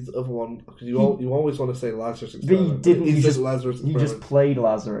 What's his other one? Because you always want to say Lazarus Experiment. But you didn't. You just played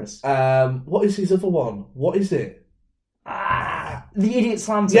Lazarus. What is his other one? What is it? The Idiot's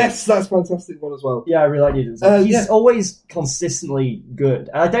Lantern. Yes, that's a fantastic one as well. Yeah, I really like The Idiot's Lantern. He's always consistently good.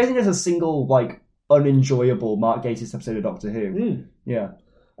 And I don't think there's a single, unenjoyable Mark Gatiss episode of Doctor Who. Yeah.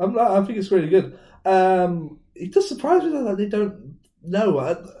 I think it's really good. It does surprise me that they don't know.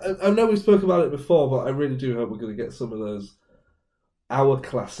 I know we spoke about it before, but I really do hope we're going to get some of those our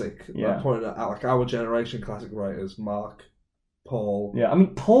classic, our generation classic writers, Mark, Paul. Yeah, I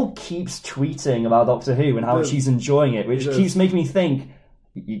mean, Paul keeps tweeting about Doctor Who and how much he's enjoying it, which keeps making me think,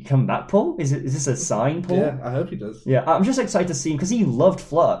 you come back, Paul? Is this a sign, Paul? Yeah, I hope he does. Yeah, I'm just excited to see him, because he loved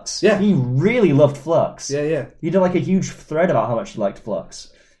Flux. Yeah. He really loved Flux. Yeah. He did a huge thread about how much he liked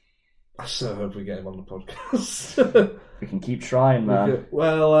Flux. I so hope we get him on the podcast. We can keep trying, man.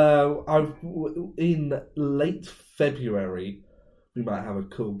 Well, in late February, we might have a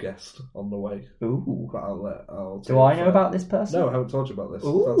cool guest on the way. Ooh. But Do I know about this person? No, I haven't told you about this.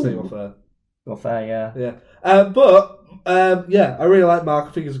 Ooh. I'll tell you off air. Off air, yeah. Yeah. I really like Mark.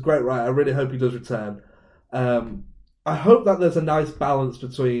 I think he's a great writer. I really hope he does return. I hope that there's a nice balance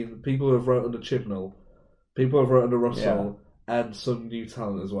between people who have wrote under Chibnall, people who have wrote under Russell, and some new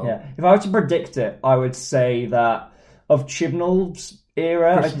talent as well. Yeah. If I were to predict it, I would say that of Chibnall's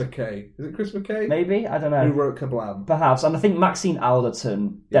era... Chris McKay. Is it Chris McKay? Maybe? I don't know. Who wrote Kablam? Perhaps. And I think Maxine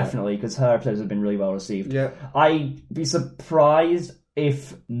Alderton, definitely, because her episodes have been really well received. Yeah. I'd be surprised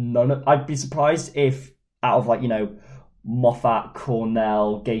if out of, Moffat,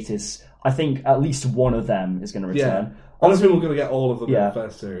 Cornell, Gatiss, I think at least one of them is going to return. I don't think we're going to get all of them in the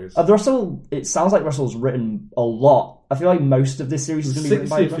first series. Russell, it sounds like Russell's written a lot. I feel like most of this series is going to be written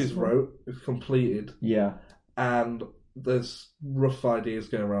by Russell. 60th wrote, it's completed. Yeah. And there's rough ideas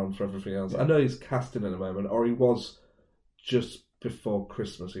going around for everything else. I know he's casting at the moment, or he was just before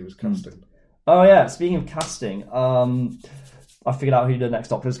Christmas he was casting. Oh yeah, speaking of casting, I figured out who the next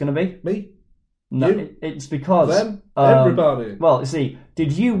Doctor is going to be. Me? No, it's because... Them? Everybody. Well, you see,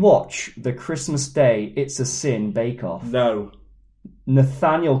 did you watch the Christmas Day It's a Sin Bake Off? No.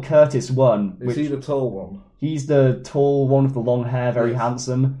 Nathaniel Curtis won. Is he the tall one? He's the tall one with the long hair, very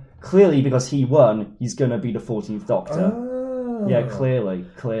handsome. Clearly, because he won, he's going to be the 14th Doctor. Oh. Yeah, clearly.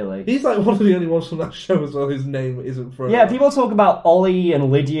 He's like one of the only ones from that show as well whose name isn't for... Yeah, people talk about Ollie and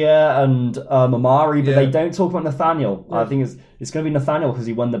Lydia and Amari, but they don't talk about Nathaniel. Yeah. I think it's going to be Nathaniel because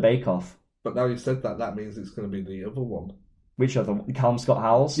he won the Bake Off. But now you said that means it's going to be the other one. Which other one? Callum Scott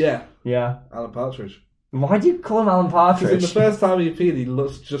Howells? Yeah. Yeah. Alan Partridge. Why do you call him Alan Partridge? Because in the first time he appeared, he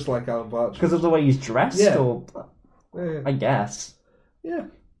looks just like Alan Partridge. Because of the way he's dressed? Yeah. Or... I guess. Yeah.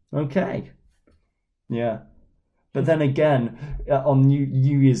 Okay. Yeah. But then again, on New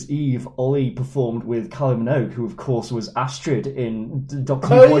Year's Eve, Ollie performed with Kylie Minogue, who of course was Astrid in Doctor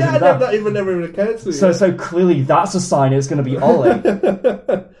Who. Oh yeah, that never even occurred to me. So clearly that's a sign it's going to be Ollie.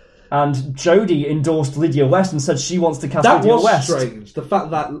 And Jodie endorsed Lydia West and said she wants to cast Lydia West. That was strange. The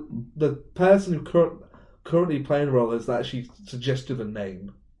fact that the person who currently playing the role has actually suggested a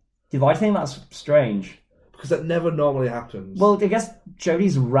name. I think that's strange. Because that never normally happens. Well, I guess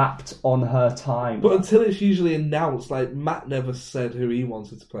Jodie's wrapped on her time. But until it's usually announced, like, Matt never said who he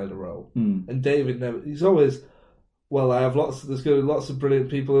wanted to play the role. And David never... He's always... Well, there's going to be lots of brilliant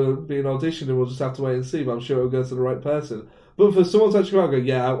people who are being auditioned and we'll just have to wait and see, but I'm sure it'll go to the right person. But for someone to actually go,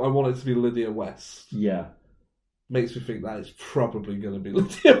 yeah, I want it to be Lydia West. Yeah. Makes me think that it's probably going to be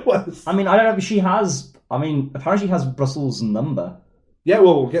Lydia West. I mean, I don't know if she has... I mean, apparently she has Russell's number. Yeah,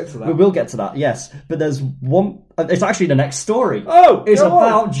 well, we'll get to that. We will get to that, yes. But there's one... It's actually the next story. Oh! It's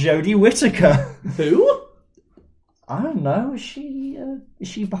about Jodie Whittaker. Who? I don't know. Is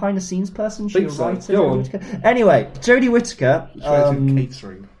she behind the scenes person? Is she a so. writer? Go on. Anyway, Jodie Whittaker.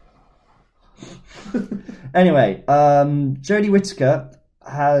 Catering. Anyway, Jodie Whittaker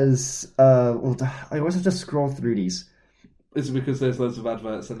has. I always have to scroll through these. Is it because there's loads of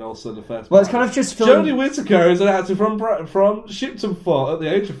adverts and also the first... Well, it's kind of just... Jodie Whittaker is an actor from Shipton Fort at the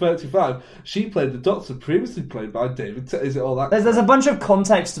age of 35. She played the Doctor, previously played by David... Is it all that? There's a bunch of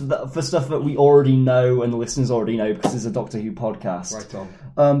context for stuff that we already know and the listeners already know because it's a Doctor Who podcast. Right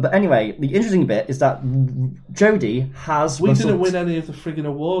on. But anyway, the interesting bit is that Jodie has... We didn't win any of the friggin'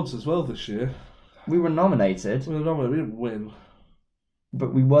 awards as well this year. We were nominated. We didn't win.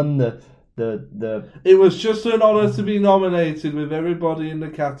 But we won the... It was just an honour to be nominated with everybody in the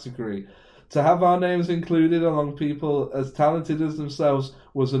category. To have our names included along people as talented as themselves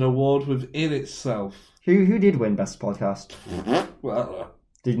was an award within itself. Who did win Best Podcast? Well,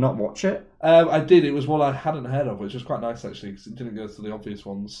 did you not watch it? I did. It was one I hadn't heard of, which was quite nice actually, because it didn't go to the obvious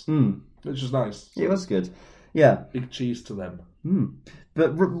ones. Which was nice. It was good. Yeah. Big cheese to them.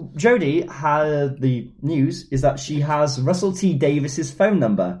 But Jodie had the news is that she has Russell T Davies's phone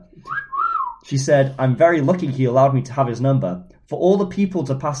number. She said, "I'm very lucky he allowed me to have his number. For all the people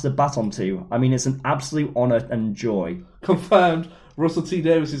to pass the baton to, I mean, it's an absolute honour and joy." Confirmed, Russell T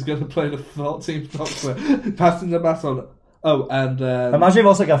Davies is going to play the 14th Doctor, passing the baton. Oh, and... imagine if it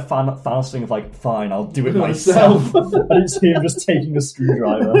was like a Thanos thing of like, fine, I'll do it myself. And it's him just taking a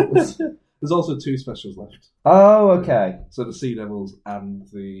screwdriver. There's also 2 specials left. Oh, okay. So the Sea Devils and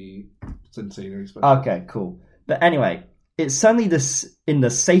the Centenary special. Okay, cool. But anyway... It's certainly in the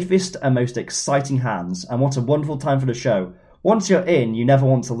safest and most exciting hands, and what a wonderful time for the show. Once you're in, you never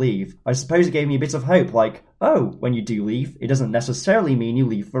want to leave. I suppose it gave me a bit of hope, like, oh, when you do leave, it doesn't necessarily mean you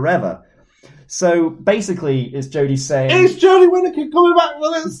leave forever. So, basically, it's Jodie saying... Is Jodie Whittaker coming back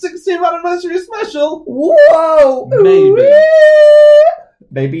for the 60th anniversary special? Whoa! Maybe.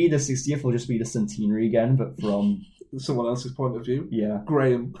 Maybe the 60th will just be the centenary again, but from... someone else's point of view? Yeah.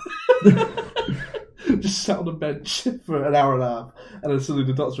 Graham. Just sat on a bench for an hour and a half, and then suddenly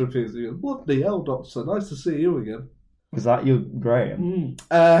the Doctor appears and he goes, "What the hell, Doctor? Nice to see you again." Was that you, Graham?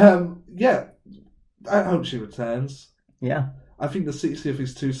 Yeah. I hope she returns. Yeah. I think the 60th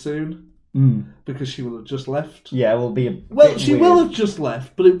is too soon, because she will have just left. Yeah, it will be a Well, bit she weird. will have just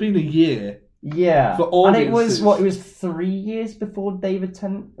left, but it'd been a year. Yeah. For audiences. And it was 3 years before David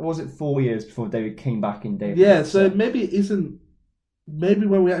Tennant, or was it 4 years before David came back in David? Yeah, so maybe it isn't... Maybe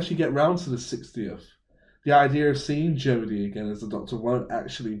when we actually get round to the 60th, the idea of seeing Jodie again as the Doctor won't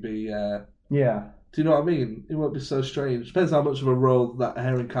actually be... Yeah. Do you know what I mean? It won't be so strange. Depends how much of a role that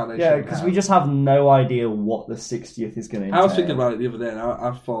her incarnation Yeah, because we just have no idea what the 60th is going to entail. I was thinking about it the other day, and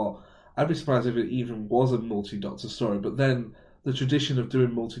I thought, I'd be surprised if it even was a multi-Doctor story, but then the tradition of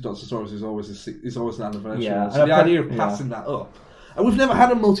doing multi-Doctor stories is always an anniversary. Yeah. So the idea of passing that up... And we've never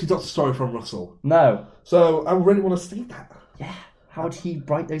had a multi-Doctor story from Russell. No. So I really want to see that. Yeah. How would he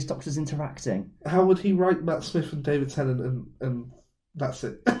write those Doctors interacting? How would he write Matt Smith and David Tennant and that's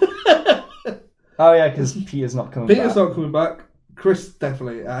it? Oh yeah, because Peter's not coming back. Peter's not coming back. Chris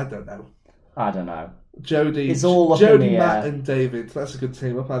definitely, I don't know. Jodie, it's all looking Jodie, Matt and David. That's a good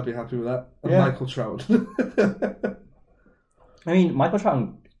team up. I'd be happy with that. And yeah. Michael Trout. I mean, Michael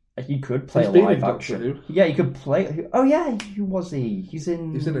Trout, he could play He's a been live in action. Doctor Who. Yeah, he could play. Oh yeah, who was he? He's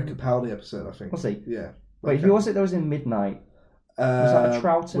in a Capaldi episode, I think. Was he? Yeah. Wait, who was it that was in Midnight? Was that a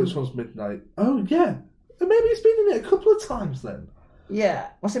Troughton? Which one's Midnight? Oh, yeah. Maybe he's been in it a couple of times then. Yeah.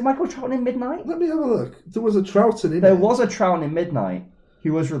 Was it Michael Troughton in Midnight? Let me have a look. There was a Troughton in it. There was a Troughton in Midnight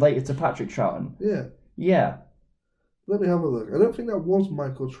who was related to Patrick Troughton. Yeah. Yeah. Let me have a look. I don't think that was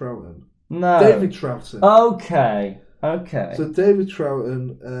Michael Troughton. No. David Troughton. Okay. Okay. So David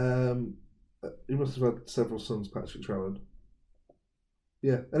Troughton, he must have had several sons, Patrick Troughton.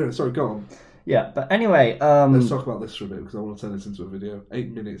 Yeah. Anyway, sorry, go on. Yeah, but anyway... Let's talk about this for a bit, because I want to turn this into a video.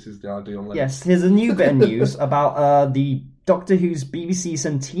 8 minutes is the ideal length. Yes, here's a new bit of news about the Doctor Who's BBC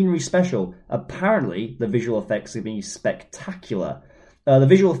Centenary special. Apparently, the visual effects are being spectacular. The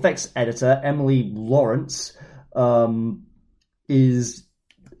visual effects editor, Emily Lawrence, is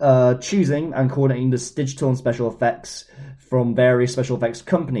choosing and coordinating the digital and special effects from various special effects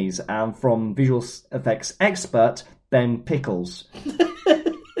companies and from visual effects expert Ben Pickles.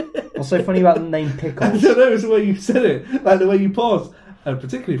 What's so funny about the name Pickles? I don't know, it's the way you said it, like the way you paused,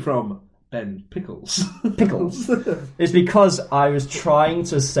 particularly from Ben Pickles. Pickles. It's because I was trying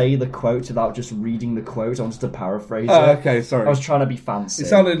to say the quote without just reading the quote. I wanted to paraphrase it. Okay, sorry. I was trying to be fancy. It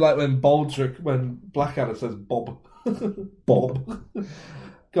sounded like when Blackadder says Bob. Bob.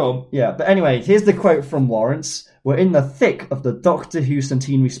 Go on. Yeah, but anyway, here's the quote from Lawrence. We're in the thick of the Doctor Who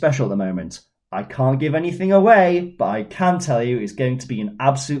Centenary special at the moment. I can't give anything away, but I can tell you it's going to be an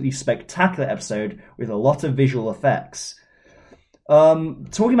absolutely spectacular episode with a lot of visual effects.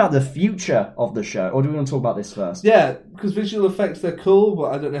 Talking about the future of the show, or do we want to talk about this first? Yeah, because visual effects, they're cool,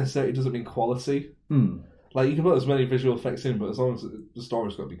 but I don't necessarily, it doesn't mean quality. Like, you can put as many visual effects in, but as long as the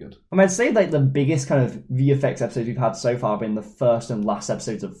story's got to be good. I mean, I'd say like the biggest kind of VFX episodes we've had so far have been the first and last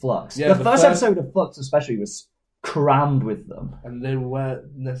episodes of Flux. Yeah, the first episode of Flux especially was crammed with them. And they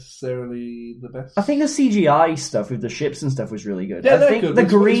weren't necessarily the best. I think the CGI stuff with the ships and stuff was really good. Yeah, I think good. the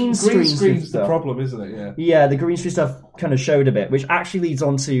green screen's stuff, the problem, isn't it? Yeah. Yeah, the green screen stuff kind of showed a bit, which actually leads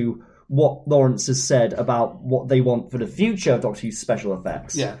on to what Lawrence has said about what they want for the future of Doctor Who's special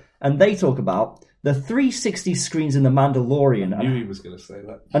effects. Yeah. And they talk about the 360 screens in The Mandalorian. I knew he was going to say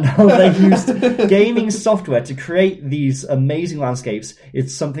that. And how they used gaming software to create these amazing landscapes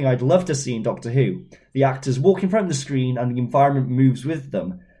is something I'd love to see in Doctor Who. The actors walk in front of the screen and the environment moves with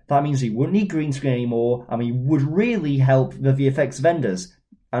them. That means we wouldn't need green screen anymore, and we would really help the VFX vendors,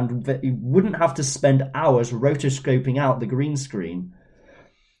 and we wouldn't have to spend hours rotoscoping out the green screen.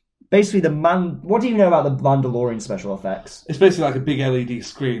 Basically, what do you know about the Mandalorian special effects? It's basically like a big LED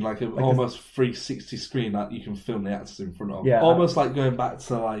screen, like an almost 360 screen that you can film the actors in front of. Yeah. Almost like going back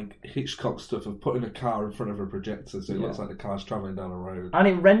to like Hitchcock stuff of putting a car in front of a projector so it looks like the car's travelling down a road. And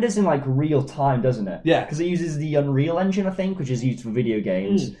it renders in like real time, doesn't it? Yeah. Because it uses the Unreal Engine, I think, which is used for video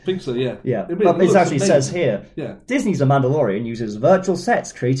games. I think so, yeah. Yeah, It but it looks actually amazing. says here, Yeah. Disney's The Mandalorian uses virtual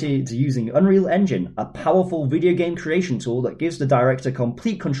sets created using Unreal Engine, a powerful video game creation tool that gives the director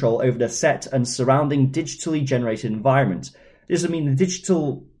complete control over the set and surrounding digitally generated environment. This would mean the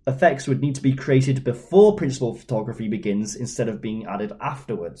digital effects would need to be created before principal photography begins instead of being added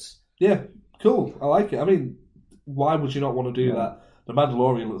afterwards. Yeah, cool. I like it. I mean, why would you not want to do that? The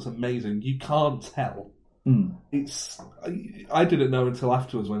Mandalorian looks amazing. You can't tell. It's. I didn't know until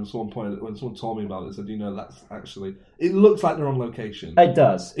afterwards when someone told me about it. Said, that's actually. It looks like they're on location. It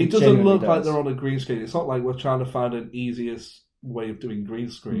does. It doesn't genuinely look like does. they're on a green screen. It's not like we're trying to find an easiest way of doing green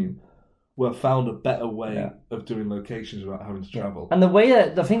screen. We've found a better way of doing locations without having to travel. And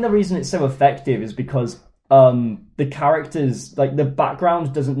the reason it's so effective is because the characters, like the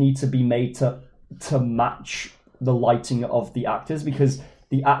background, doesn't need to be made to match the lighting of the actors because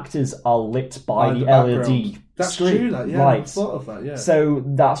the actors are lit by the LED That's screen true. lights. I thought of that. Yeah. So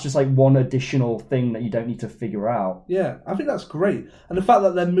that's just like one additional thing that you don't need to figure out. Yeah, I think that's great, and the fact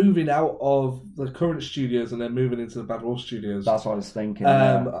that they're moving out of the current studios and they're moving into the Bad Wolf Studios. That's what I was thinking.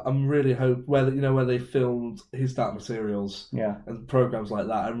 I'm really hoping where they filmed His Dark Materials, and programs like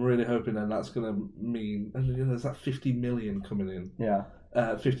that. I'm really hoping then that's going to mean there's that 50 million coming in. Yeah.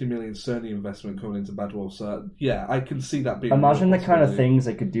 50 million Sony investment coming into Bad Wolf. So yeah, I can see that being. Imagine the kind of things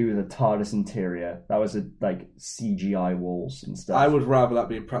they could do with a TARDIS interior. That was like CGI walls and stuff. I would rather that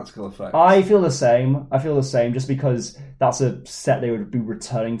be a practical effect. I feel the same. Just because that's a set they would be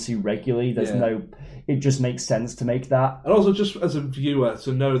returning to regularly. It just makes sense to make that. And also just as a viewer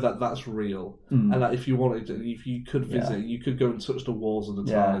to know that that's real and that if you wanted to, if you could visit, you could go and touch the walls of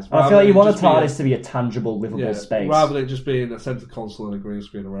the TARDIS. I feel like you want a TARDIS to be a tangible, livable space. Rather than just being a centre console and a green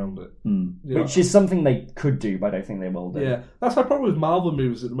screen around it. Which is something they could do, but I don't think they will do. Yeah, that's my problem with Marvel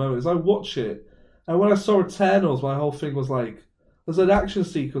movies at the moment, is I watch it, and when I saw Eternals, my whole thing was like, there's an action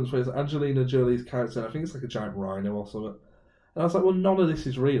sequence where it's Angelina Jolie's character, I think it's like a giant rhino or something, and I was like, well, none of this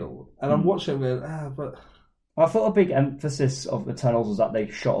is real. And I'm watching it and going, but... I thought a big emphasis of Eternals was that they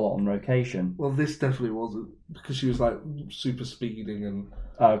shot a lot on location. Well, this definitely wasn't, because she was like super speeding and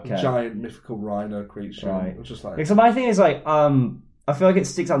giant mythical rhino creature. Right. It was just like... So my thing is like, I feel like it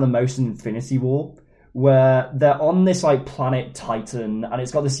sticks out the most in Infinity War, where they're on this like planet Titan, and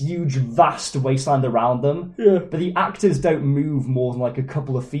it's got this huge, vast wasteland around them. Yeah. But the actors don't move more than like a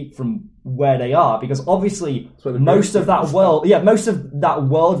couple of feet from where they are, because obviously most of that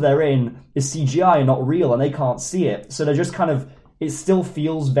world they're in is CGI and not real, and they can't see it. So they're just kind of, it still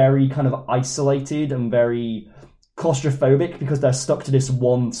feels very kind of isolated and very claustrophobic because they're stuck to this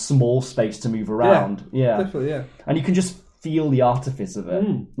one small space to move around. Yeah, definitely. Yeah, and you can just feel the artifice of it.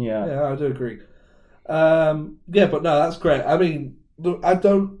 Yeah, I do agree. Yeah, but no, that's great. I mean, I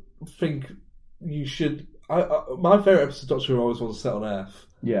don't think you should. My favourite episode of Doctor Who always was set on Earth.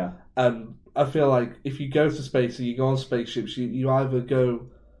 Yeah. And I feel like if you go to space and you go on spaceships, you either go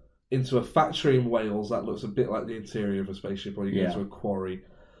into a factory in Wales that looks a bit like the interior of a spaceship, or you go to a quarry.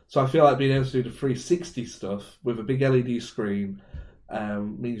 So I feel like being able to do the 360 stuff with a big LED screen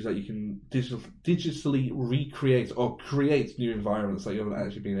means that you can digitally recreate or create new environments that you haven't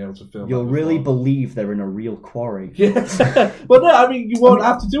actually been able to film. You'll really believe they're in a real quarry. Yeah. Well, no, I mean, you won't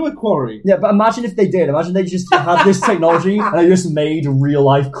have to do a quarry. Yeah, but imagine if they did. Imagine they just had this technology and they just made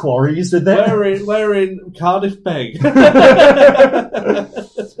real-life quarries with it. We're in Cardiff Bay.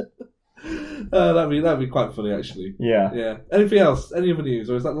 That'd be quite funny, actually. Yeah. Anything else? Any other news,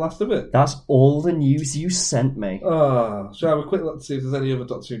 or is that the last of it? That's all the news you sent me. Shall I have a quick look to see if there's any other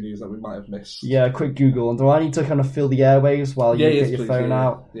Doctor Who news that we might have missed? Yeah, quick Google. And do I need to kind of fill the airwaves while you get your phone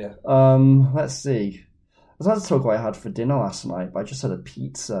out? Yeah. Let's see. I was about to talk what I had for dinner last night, but I just had a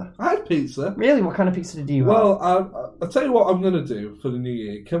pizza. I had pizza. Really? What kind of pizza did you have? Well, I'll tell you what I'm going to do for the new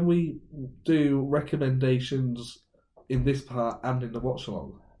year. Can we do recommendations in this part and in the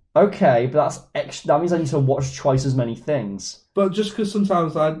watch-along? Okay, but that's extra. That means I need to watch twice as many things. But just because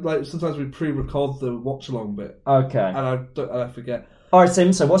sometimes we pre-record the watch-along bit. Okay. And I forget. All right,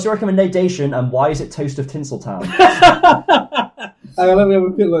 Sim. So, what's your recommendation, and why is it Toast of Tinseltown? Let me have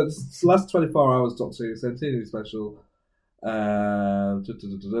a quick look. It's last 24 hours, Doctor Who Centenary Special. There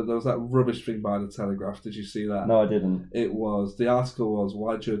was that rubbish thing by the Telegraph. Did you see that? No, I didn't. The article was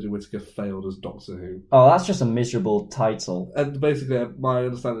why Jodie Whittaker failed as Doctor Who. Oh, that's just a miserable title. And basically, my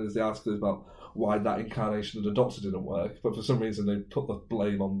understanding is the article is about why that incarnation of the Doctor didn't work, but for some reason they put the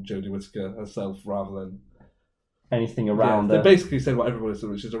blame on Jodie Whittaker herself rather than anything around her. They basically said what everybody said,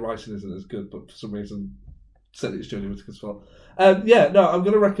 which is the writing isn't as good, but for some reason said it's Jodie Whittaker's fault. I'm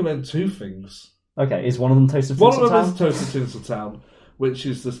going to recommend two things. Okay, is one of them Toast of Tinseltown? One of them is Toast of Tinseltown, which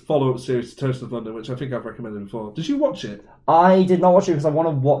is the follow-up series to Toast of London, which I think I've recommended before. Did you watch it? I did not watch it because I want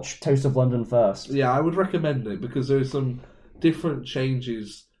to watch Toast of London first. Yeah, I would recommend it because there are some different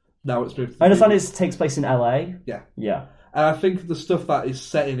changes now it's moved to I understand it takes place in LA. Yeah. Yeah. And I think the stuff that is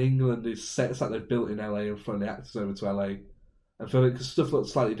set in England is set, it's like they've built in LA and flown the actors over to LA. I feel like stuff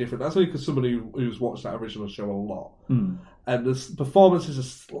looks slightly different. That's only because somebody who's watched that original show a lot. And the performances are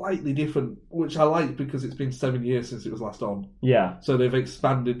slightly different, which I like because it's been 7 years since it was last on. Yeah. So they've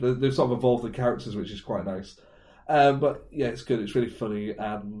expanded, they've sort of evolved the characters, which is quite nice. But yeah, it's good, it's really funny,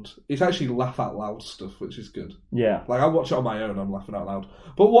 and it's actually laugh out loud stuff, which is good. Yeah. Like, I watch it on my own, I'm laughing out loud.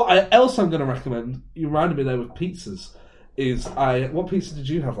 But what else I'm going to recommend, you reminded me there with pizzas, is what pizza did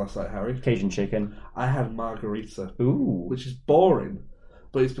you have last night, Harry? Cajun chicken. I had margarita. Ooh. Which is boring,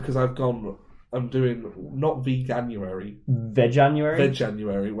 but it's because I'm doing not Veganuary.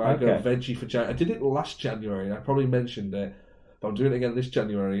 Veg-January, where I go veggie for January. I did it last January, and I probably mentioned it, but I'm doing it again this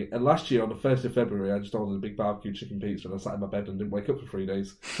January. And last year, on the 1st of February, I just ordered a big barbecue chicken pizza, and I sat in my bed and didn't wake up for 3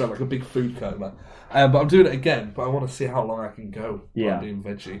 days. So like a big food coma. But I'm doing it again, but I want to see how long I can go by being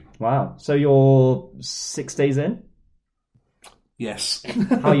veggie. Wow. So you're 6 days in? Yes.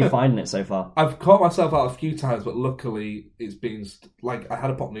 How are you finding it so far? I've caught myself out a few times, but luckily it's been like I had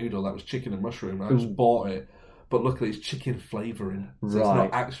a pot noodle that was chicken and mushroom. And I just bought it, but luckily it's chicken flavouring, so it's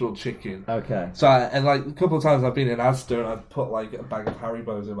not actual chicken. Okay. So a couple of times I've been in Asda and I've put like a bag of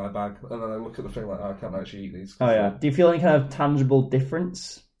Haribos in my bag, and then I look at the thing like, I can't actually eat these. Oh yeah. Do you feel any kind of tangible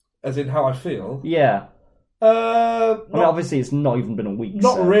difference? As in how I feel? Yeah. I mean, obviously it's not even been a week.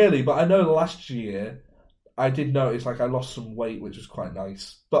 Not really, but I know last year I did notice like I lost some weight, which was quite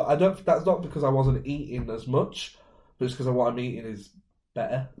nice. But that's not because I wasn't eating as much, but it's because what I'm eating is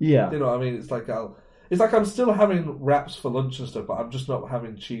better. Yeah. You know what I mean? It's like I'm still having wraps for lunch and stuff, but I'm just not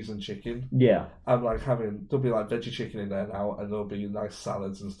having cheese and chicken. Yeah. I'm like there'll be like veggie chicken in there now, and there'll be nice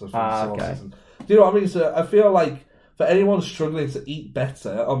salads and stuff and sauces. Okay. And, do you know what I mean? So I feel like for anyone struggling to eat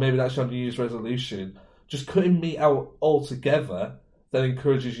better, or maybe that's your New Year's resolution, just cutting meat out altogether then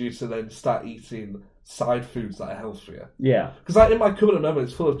encourages you to then start eating side foods that are healthier. Yeah. Because like in my cupboard at the moment,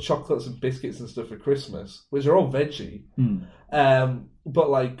 it's full of chocolates and biscuits and stuff for Christmas, which are all veggie. But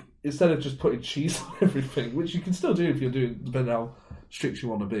like, instead of just putting cheese on everything, which you can still do if you're doing, depending on how strict you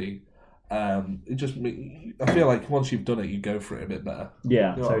want to be, It just, I feel like once you've done it, you go for it a bit better.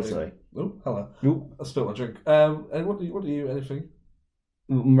 Yeah, You know what I totally. mean? Oh, hello. Ooh. I spilled my drink. And what do you anything?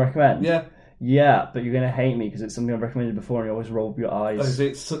 Recommend? Yeah. Yeah, but you're going to hate me because it's something I've recommended before and you always roll up your eyes. Is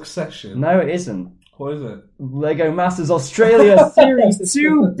it Succession? No, it isn't. What is it? Lego Masters Australia Series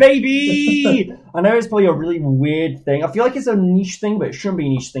 2, baby! I know it's probably a really weird thing. I feel like it's a niche thing, but it shouldn't be a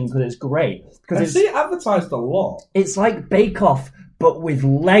niche thing because it's great. I see it advertised a lot. It's like Bake Off, but with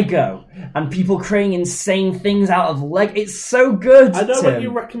Lego. And people creating insane things out of Lego. It's so good, I know Tim. when you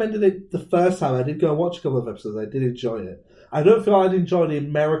recommended it the first time, I did go and watch a couple of episodes. I did enjoy it. I don't feel I'd enjoy the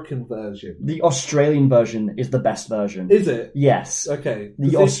American version. The Australian version is the best version. Is it? Yes. Okay.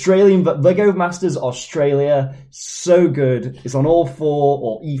 The Australian Lego Masters Australia, so good. It's on all 4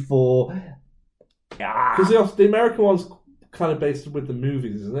 or E4. Because the American one's kind of based with the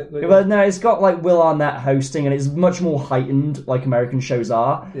movies, isn't it? But no, it's got like Will Arnett hosting, and it's much more heightened, like American shows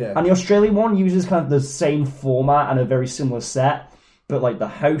are. Yeah. And the Australian one uses kind of the same format and a very similar set, but like the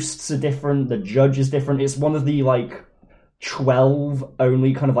hosts are different, the judge is different. It's one of the like 12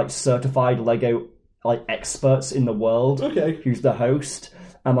 only kind of like certified Lego like experts in the world. Okay. Who's the host,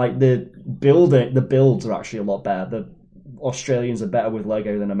 and like the builds are actually a lot better. The Australians are better with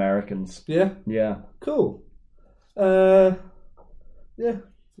Lego than Americans. Yeah. Yeah. Cool. Yeah.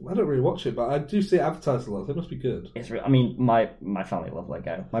 I don't really watch it, but I do see it advertised a lot. So it must be good. I mean, my family love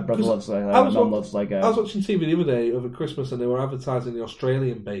Lego. My brother loves Lego. My mum loves Lego. I was watching TV the other day over Christmas, and they were advertising the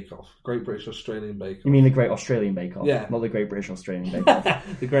Australian Bake Off, Great British Australian Bake Off. You mean the Great Australian Bake Off? Yeah. Not the Great British Australian Bake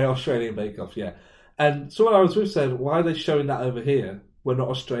Off. The Great Australian Bake Off, yeah. And someone I was with said, "Why are they showing that over here? We're not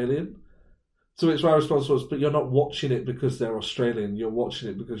Australian." To which my response was, "But you're not watching it because they're Australian. You're watching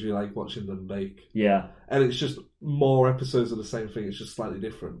it because you like watching them bake." Yeah. And it's just more episodes of the same thing. It's just slightly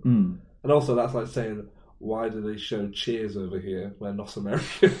different. Mm. And also, that's like saying, why do they show Cheers over here? We're not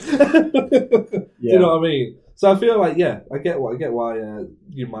American. Yeah. You know what I mean? So I feel like, I get why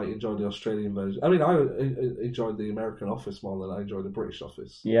you might enjoy the Australian version. I mean, I enjoyed the American Office more than I enjoyed the British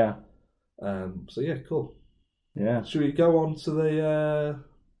Office. Yeah. So yeah, cool. Yeah. Should we go on to the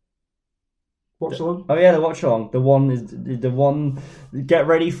watch along? Oh yeah, the watch along. The one. Get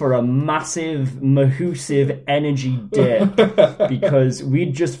ready for a massive, mahoosive energy dip because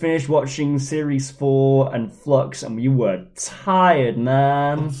we'd just finished watching Series 4 and Flux, and we were tired,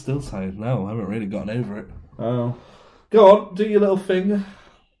 man. I'm still tired now. I haven't really gotten over it. Oh, go on, do your little thing.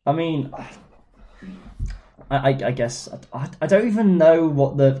 I mean, I guess I don't even know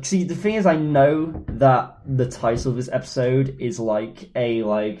what the thing is. I know that the title of this episode is like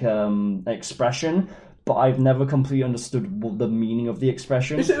an expression, but I've never completely understood what the meaning of the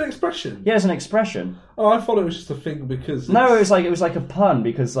expression. Is it an expression? Yeah, it's an expression. Oh, I thought it was just a thing because no, it was like a pun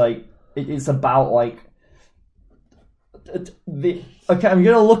because like it's about like okay. I'm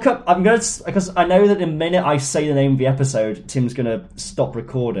gonna look up. Because I know that the minute I say the name of the episode, Tim's gonna stop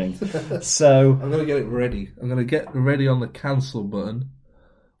recording. So I'm gonna get it ready. I'm gonna get ready on the cancel button,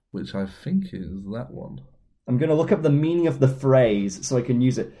 which I think is that one. I'm gonna look up the meaning of the phrase so I can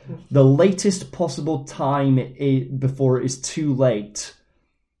use it. The latest possible time before it is too late.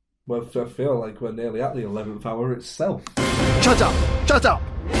 Well, I feel like we're nearly at the 11th hour itself. Shut up! Shut up!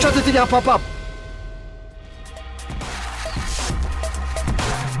 Shut it up!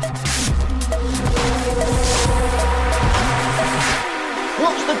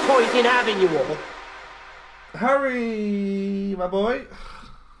 What's the point in having you all? Harry, my boy.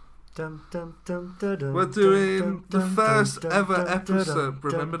 We're doing the first ever episode.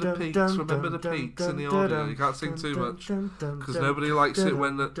 Remember the peaks, remember the peaks in the audio. You can't sing too much because nobody likes it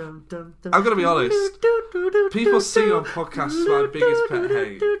when I'm going to be honest. People sing on podcasts is my biggest pet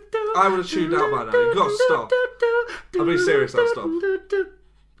hate. I would have tuned out by now. You've got to stop. I'm being serious, I'll stop.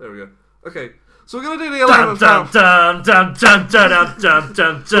 There we go. Okay. So we're going to do the 11th hour. We're going to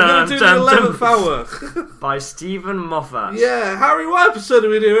do the 11th hour. By Stephen Moffat. Yeah, Harry, what episode are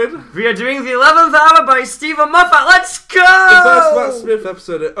we doing? We are doing the 11th hour by Stephen Moffat. Let's go! The first Matt Smith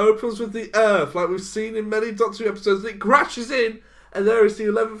episode. It opens with the Earth, like we've seen in many Doctor Who episodes. It crashes in, and there is the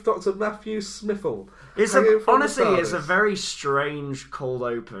 11th Doctor, Matthew Smithell. Honestly, it's a very strange cold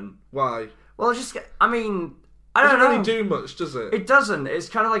open. Why? Well, I don't don't really do much, does it? It doesn't. It's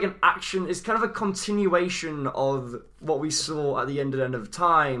kind of like an action. It's kind of a continuation of what we saw at the end of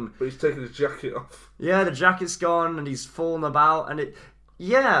time. But he's taking his jacket off. Yeah, the jacket's gone and he's fallen about, and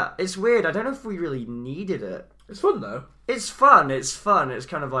it's weird. I don't know if we really needed it. It's fun though. It's fun. It's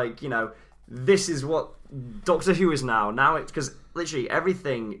kind of like, this is what Doctor Who is now. Now it's because literally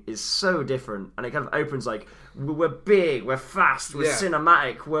everything is so different, and it kind of opens like we're big, we're fast, we're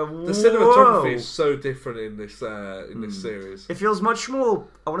cinematic, the cinematography is so different in this series. It feels much more,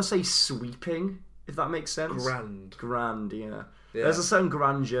 I want to say, sweeping, if that makes sense. Grand, yeah. There's a certain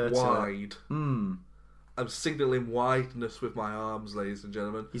grandeur to it. Wide. I'm signalling wideness with my arms, ladies and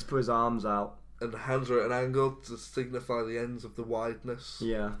gentlemen. He's put his arms out. And the hands are at an angle to signify the ends of the wideness.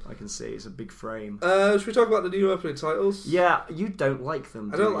 Yeah, I can see. It's a big frame. Should we talk about the new opening titles? Yeah, you don't like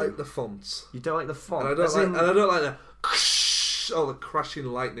them, I don't like the fonts. You don't like the font? And I don't like the the crashing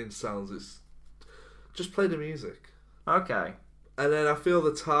lightning sounds. It's just play the music. Okay. And then I feel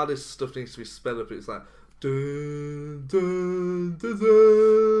the TARDIS stuff needs to be sped up. It's like dun, dun, dun,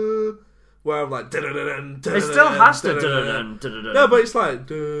 dun, where I'm like dun, dun, dun, dun, it still has to dun, dun, dun. No, but it's like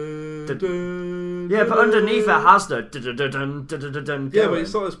dun, dun, yeah, but underneath it has the dun, dun, dun, dun, dun, yeah, but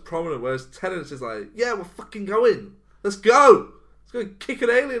it's not as prominent. Whereas Tennant's is like, yeah, we're fucking going. Let's go. Let's go kick an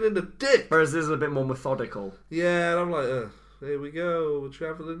alien in the dick. Whereas this is a bit more methodical. Yeah, and I'm like, here we go. We're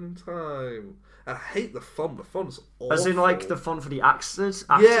travelling in time. And I hate the font. The font's awful. As in, like, the font for the actors?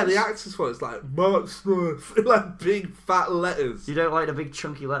 Yeah, the actors font. It's like, Mark Smith. Like, big, fat letters. You don't like the big,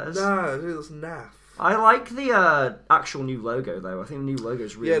 chunky letters? No, it's naff. I like the actual new logo, though. I think the new logo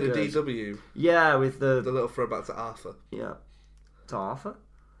is really good. Yeah, the DW. Yeah, with the little throwback to Arthur. Yeah. To Arthur?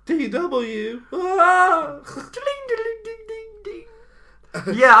 DW. Ah!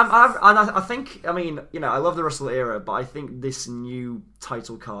 Yeah, I think, I mean, you know, I love the Russell era, but I think this new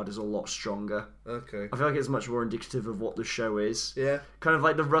title card is a lot stronger. Okay. I feel like it's much more indicative of what the show is. Yeah. Kind of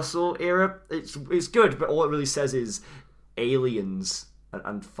like the Russell era, it's good, but all it really says is aliens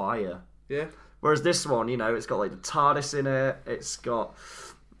and fire. Yeah. Whereas this one, you know, it's got like the TARDIS in it, it's got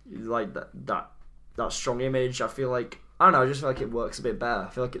like that strong image. I feel like, I don't know, I just feel like it works a bit better. I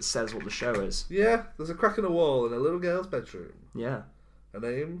feel like it says what the show is. Yeah, there's a crack in the wall in a little girl's bedroom. Yeah. Her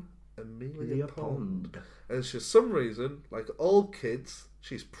name, Amelia Pond. And for some reason, like all kids,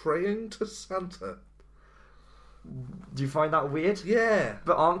 she's praying to Santa. Do you find that weird? Yeah.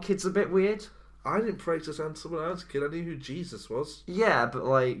 But aren't kids a bit weird? I didn't pray to Santa when I was a kid. I knew who Jesus was. Yeah, but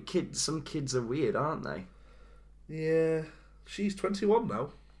like some kids are weird, aren't they? Yeah. She's 21 now.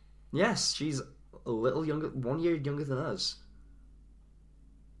 Yes, she's a little younger, 1 year younger than us.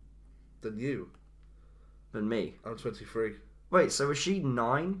 Than you. Than me. I'm 23. Wait, so was she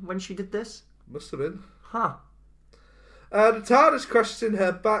 9 when she did this? Must have been. Huh. The TARDIS crashes in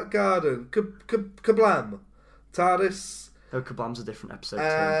her back garden. Kablam. TARDIS. Oh, Kablam's a different episode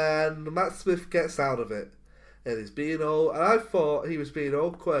and too. Matt Smith gets out of it. And he's being all... And I thought he was being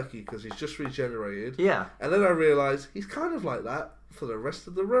all quirky because he's just regenerated. Yeah. And then I realised he's kind of like that for the rest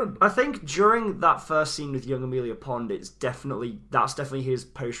of the run. I think during that first scene with young Amelia Pond, that's definitely his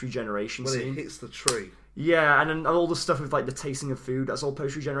post-regeneration scene. When he hits the tree. Yeah, and then all the stuff with like the tasting of food, that's all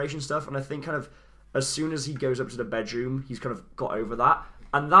post-regeneration stuff. And I think kind of as soon as he goes up to the bedroom, he's kind of got over that.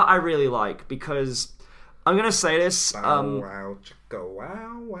 And that I really like because... I'm going to say this. Wow, chicka,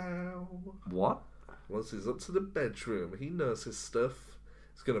 wow, wow. What? Once he's up to the bedroom, he knows his stuff.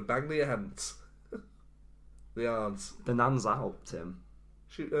 He's going to bang the ants. The aunts. The nan's out, Tim.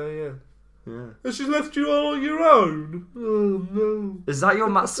 Yeah. Yeah. And she's left you all on your own. Oh, no. Is that your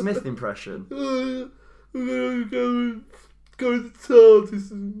Matt Smith impression? I'm going to go to the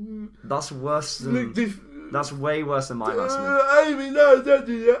TARDIS. That's worse than... That's way worse than my Matt Smith. Amy, no, don't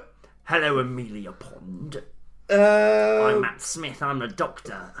do that. Hello, Amelia Pond. I'm Matt Smith, I'm the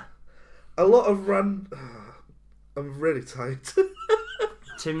Doctor. A lot of I'm really tired.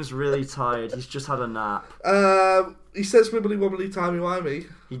 Tim's really tired. He's just had a nap. He says wibbly wobbly timey-wimey.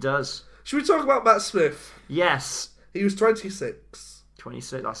 He does. Should we talk about Matt Smith? Yes. He was 26.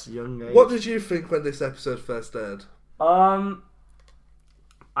 26, that's a young age. What did you think when this episode first aired? I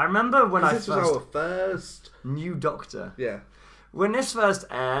remember when this was our first... New Doctor. Yeah. When this first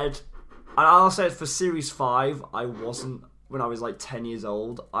aired... And I'll say for Series 5, I wasn't, when I was like 10 years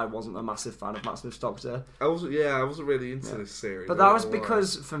old, I wasn't a massive fan of Matt Smith's Doctor. I wasn't really into this series. But that was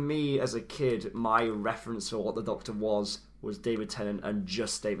because, for me as a kid, my reference for what the Doctor was David Tennant and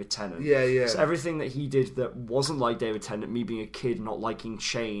just David Tennant. Yeah, yeah. So everything that he did that wasn't like David Tennant, me being a kid, not liking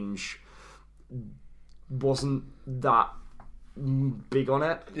change, wasn't that big on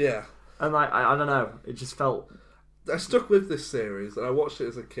it. Yeah. And I don't know, it just felt... I stuck with this series and I watched it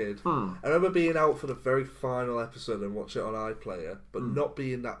as a kid. I remember being out for the very final episode and watching it on iPlayer, but not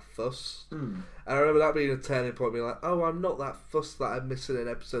being that fussed. And I remember that being a turning point, being like, oh, I'm not that fussed that I'm missing an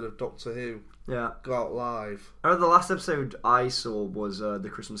episode of Doctor Who. Yeah. Go out live. I remember the last episode I saw was the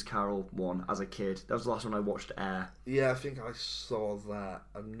Christmas Carol one as a kid. That was the last one I watched air. Yeah, I think I saw that.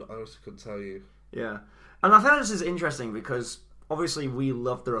 I honestly couldn't tell you. Yeah. And I found this is interesting because obviously we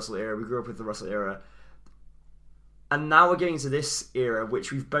loved the Russell era. We grew up with the Russell era. And now we're getting to this era,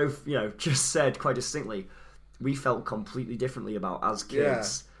 which we've both, just said quite distinctly, we felt completely differently about as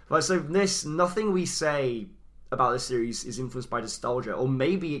kids. Yeah. Like, so nothing we say about this series is influenced by nostalgia, or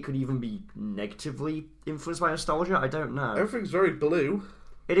maybe it could even be negatively influenced by nostalgia. I don't know. Everything's very blue.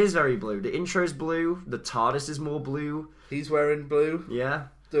 It is very blue. The intro's blue. The TARDIS is more blue. He's wearing blue. Yeah.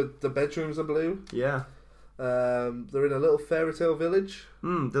 The bedrooms are blue. Yeah. They're in a little fairy tale village.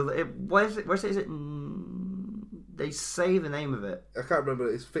 Where is it? Is it? They say the name of it. I can't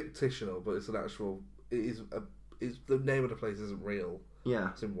remember. It's fictional, but it's an actual. It's the name of the place isn't real. Yeah.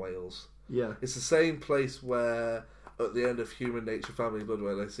 It's in Wales. Yeah. It's the same place where at the end of Human Nature Family Blood,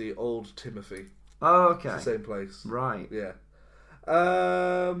 where they see old Timothy. Oh, okay. It's the same place. Right. Yeah.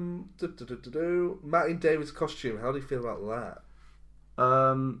 Matt in David's costume. How do you feel about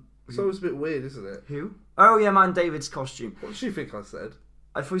that? It's always a bit weird, isn't it? Who? Oh yeah, Matt in David's costume. What did you think I said?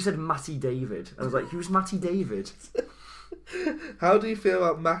 I thought you said Matty David. I was like, who's Matty David? How do you feel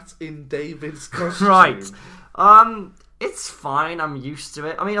about Matt in David's costume? Right. It's fine. I'm used to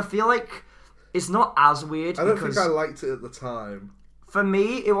it. I mean, I feel like it's not as weird. I don't think I liked it at the time. For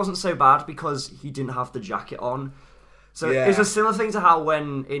me, it wasn't so bad because he didn't have the jacket on. So yeah. It's a similar thing to how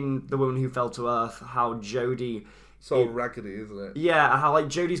when in The Woman Who Fell to Earth, how Jodie... It's all raggedy, isn't it? Yeah, how like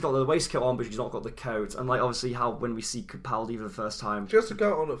Jodie's got the waistcoat on, but she's not got the coat. And like obviously how when we see Capaldi for the first time... She has to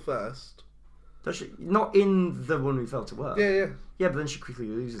go on at first. Does she? Not in The Woman Who Fell to Earth. Yeah. Yeah, but then she quickly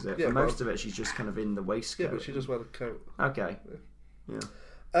loses it. Yeah, For most of it, she's just kind of in the waistcoat. Yeah, but she just wears a coat. Okay. Yeah.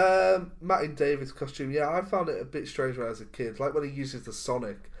 Matt in David's costume. Yeah, I found it a bit strange when I was a kid. Like when he uses the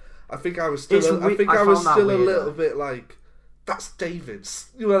Sonic. I think I was still. I was still a little bit like, that's David's.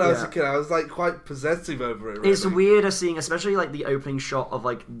 When I was a kid, I was like quite possessive over it. Really. It's weirder seeing, especially like the opening shot of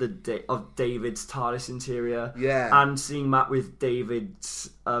like of David's TARDIS interior. Yeah. And seeing Matt with David's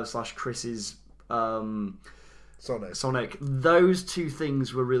 / Chris's Sonic. Those two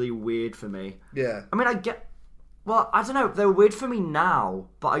things were really weird for me. Yeah. I mean, well, I don't know. They're weird for me now,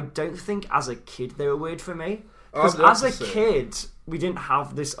 but I don't think as a kid they were weird for me. Because as a kid, we didn't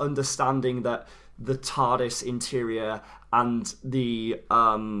have this understanding that the TARDIS interior and the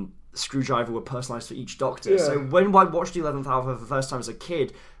screwdriver were personalised for each Doctor. Yeah. So when I watched the 11th Hour for the first time as a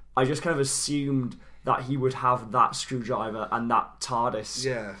kid, I just kind of assumed that he would have that screwdriver and that TARDIS.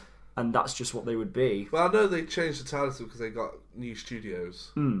 Yeah. And that's just what they would be. Well, I know they changed the TARDIS because they got new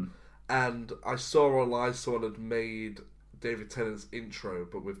studios. And I saw online someone had made David Tennant's intro,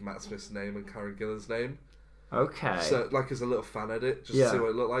 but with Matt Smith's name and Karen Gillan's name. Okay. So, like, as a little fan edit, just to see what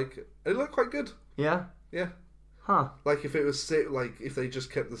it looked like. It looked quite good. Yeah? Yeah. Huh. Like, if it was, like, if they just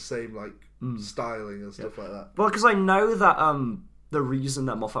kept the same, like, styling and stuff like that. Well, because I know that the reason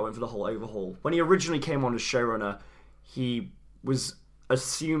that Moffat went for the whole overhaul, when he originally came on as showrunner, he was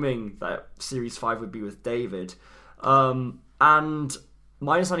assuming that Series 5 would be with David. And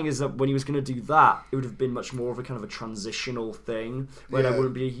my understanding is that when he was going to do that, it would have been much more of a kind of a transitional thing, where there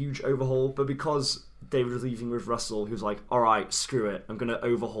wouldn't be a huge overhaul. But because David was leaving with Russell, he was like, alright, screw it, I'm going to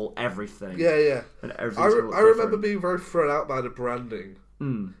overhaul everything. Yeah. And I remember being very thrown out by the branding.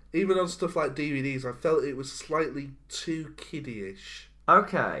 Even on stuff like DVDs, I felt it was slightly too kiddie-ish.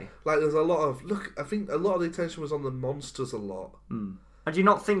 Okay. Like, there's a lot of... I think a lot of the attention was on the monsters a lot. And do you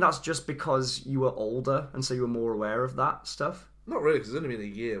not think that's just because you were older, and so you were more aware of that stuff? Not really, because it's only been a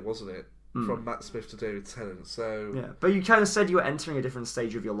year, wasn't it? From Matt Smith to David Tennant, so... Yeah, but you kind of said you were entering a different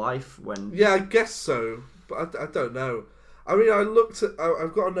stage of your life when... Yeah, I guess so, but I don't know. I mean, I looked at...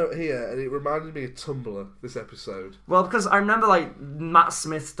 I've got a note here, and it reminded me of Tumblr, this episode. Well, because I remember, like, Matt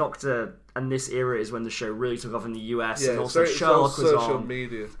Smith's Doctor and this era is when the show really took off in the US, and also Sherlock was on.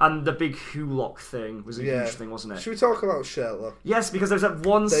 Media. And the big Wholock thing was a huge thing, wasn't it? Should we talk about Sherlock? Yes, because there's that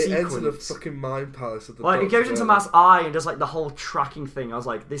one sequence... They sequence... enter the fucking mind palace of the Like, Doctor. it goes into Matt's eye and does, like, the whole tracking thing. I was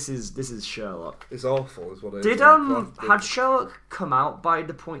like, this is Sherlock. It's awful, is what it is. Had Sherlock come out by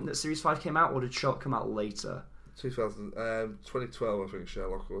the point that Series 5 came out, or did Sherlock come out later? 2012, I think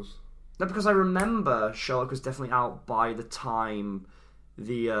Sherlock was. No, because I remember Sherlock was definitely out by the time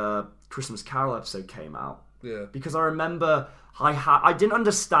the Christmas Carol episode came out. Yeah. Because I remember I didn't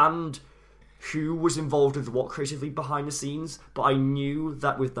understand who was involved with what creatively behind the scenes, but I knew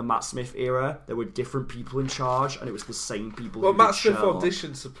that with the Matt Smith era, there were different people in charge, and it was the same people. Well, who Matt did Smith Sherlock.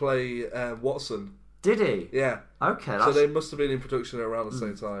 auditioned to play Watson. Did he? Yeah. Okay. So they must have been in production around the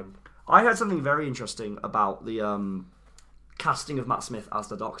same time. I heard something very interesting about the casting of Matt Smith as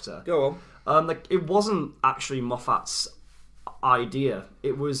the Doctor. Go on. It wasn't actually Moffat's idea.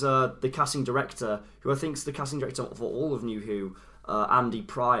 It was the casting director, who I think is the casting director for all of New Who, Andy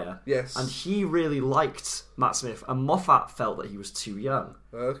Pryor. Yes. And he really liked Matt Smith, and Moffat felt that he was too young.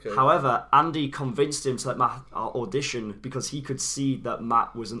 Okay. However, Andy convinced him to let Matt audition because he could see that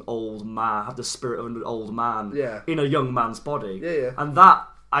Matt was an old man, had the spirit of an old man in a young man's body. Yeah. And that,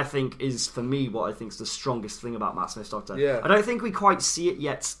 I think, is, for me, what I think is the strongest thing about Matt Smith's Doctor. Yeah. I don't think we quite see it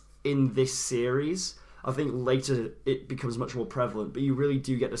yet in this series. I think later it becomes much more prevalent, but you really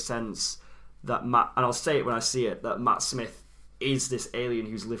do get the sense that Matt, and I'll say it when I see it, that Matt Smith is this alien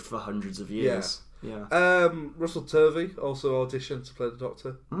who's lived for hundreds of years. Yeah. Russell Tovey also auditioned to play the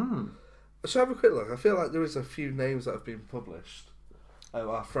Doctor. Shall I have a quick look? I feel like there is a few names that have been published.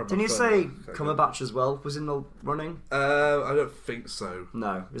 Didn't you say Cumberbatch as well was in the running? I don't think so.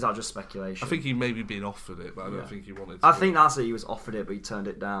 No, is that just speculation? I think he maybe been offered it, but I don't think he wanted to. I think that's it. He was offered it, but he turned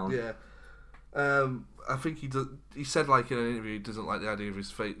it down. Yeah. I think he does. He said, like, in an interview, he doesn't like the idea of his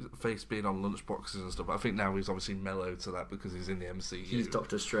face being on lunchboxes and stuff. But I think now he's obviously mellowed to that because he's in the MCU. He's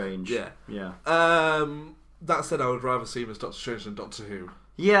Doctor Strange. Yeah. That said, I would rather see him as Doctor Strange than Doctor Who.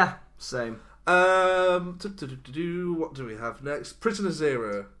 Yeah, same. What do we have next? Prisoner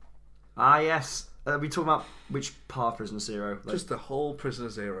Zero. Ah, yes. We talking about which part of Prisoner Zero? Like, just the whole Prisoner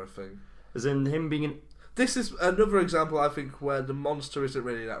Zero thing. As in him being in... This is another example, I think, where the monster isn't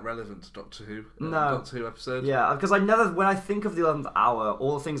really that relevant to Doctor Who. Doctor Who episode. Yeah, because when I think of the 11th Hour,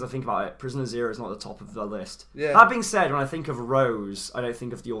 all the things I think about it, Prisoner Zero is not at the top of the list. Yeah. That being said, when I think of Rose, I don't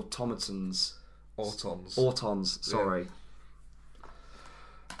think of the automatons. Autons, sorry.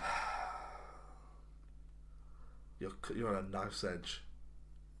 Yeah. You're on a knife's edge.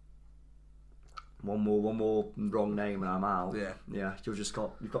 One more wrong name and I'm out. Yeah.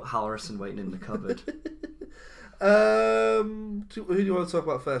 You've got Harrison waiting in the cupboard. Who do you want to talk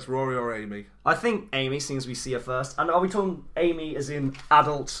about first, Rory or Amy? I think Amy, seeing as we see her first. And are we talking Amy as in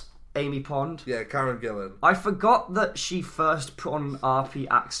adult Amy Pond? Yeah, Karen Gillan. I forgot that she first put on RP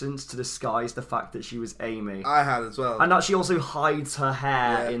accents to disguise the fact that she was Amy. I had as well. And that she also hides her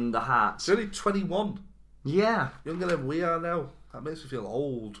hair in the hat. She's only 21. Yeah. Younger than we are now. That makes me feel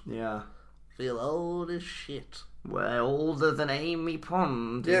old. Yeah. Feel old as shit. We're older than Amy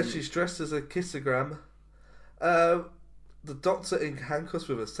Pond. Yeah, she's dressed as a kissogram. The Doctor in handcuffs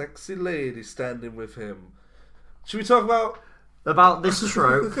with a sexy lady standing with him. Should we talk about this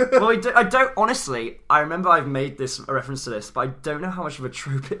trope? Well, I don't honestly. I remember I've made a reference to this, but I don't know how much of a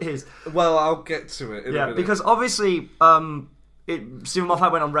trope it is. Well, I'll get to it in a minute. Because obviously, Stephen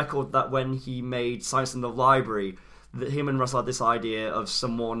Moffat went on record that when he made Science in the Library, that him and Russell had this idea of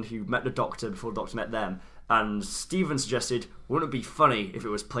someone who met the Doctor before the Doctor met them. And Stephen suggested, wouldn't it be funny if it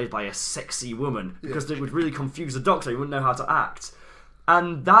was played by a sexy woman? Because it would really confuse the Doctor, he wouldn't know how to act.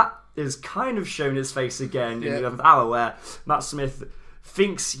 And that is kind of shown its face again in the 11th Hour, where Matt Smith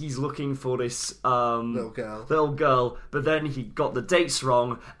thinks he's looking for this little girl, but then he got the dates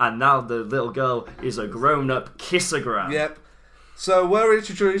wrong, and now the little girl is a grown-up kissogram. Yep. So we're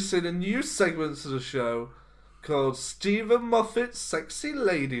introducing a new segment to the show called Stephen Moffat's Sexy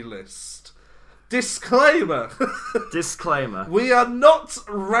Lady List. Disclaimer. We are not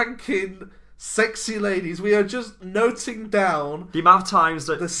ranking sexy ladies. We are just noting down the amount of times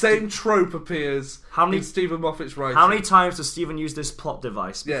that the same trope appears in Stephen Moffat's writing. How many times does Stephen use this plot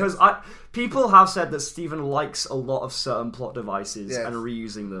device? Because people have said that Stephen likes a lot of certain plot devices and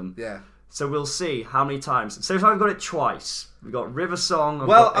reusing them. Yeah. So we'll see how many times. So if I've got it twice, we've got River Song.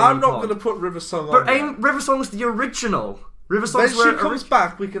 Well, I'm not going to put River Song on. But River Song's the original. River Song's when she comes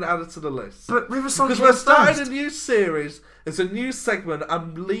back, we can add it to the list. But River Song because we're starting a new series. It's a new segment.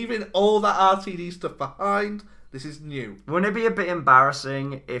 I'm leaving all that RTD stuff behind. This is new. Wouldn't it be a bit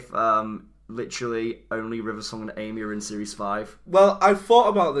embarrassing if literally only River Song and Amy are in Series 5? Well, I thought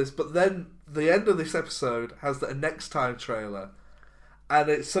about this, but then the end of this episode has the Next Time trailer. And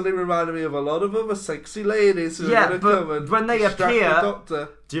it suddenly reminded me of a lot of other sexy ladies who are going to come and when they distract appear, the Doctor.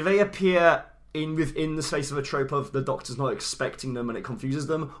 Do they appear within the space of a trope of the Doctor's not expecting them and it confuses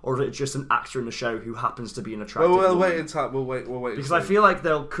them, or is it just an actor in the show who happens to be an attractive We'll woman? wait in time. We'll wait. Because I feel like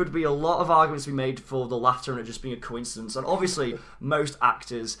there could be a lot of arguments to be made for the latter and it just being a coincidence. And obviously, most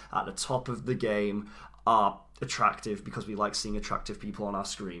actors at the top of the game are attractive because we like seeing attractive people on our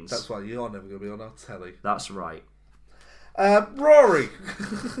screens. That's why you're never going to be on our telly. That's right. Rory.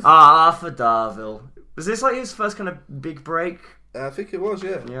 Arthur Darvill. Was this like his first kind of big break? I think it was,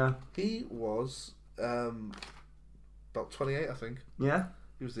 yeah. Yeah. He was about 28, I think. Yeah?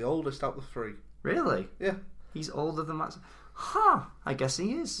 He was the oldest out of the three. Really? Yeah. He's older than Matt. Huh. I guess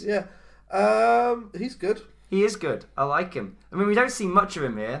he is. Yeah. He's good. He is good. I like him. I mean, we don't see much of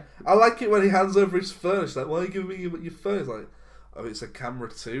him here. I like it when he hands over his phone. It's like, why are you giving me your phone? It's like, oh, it's a camera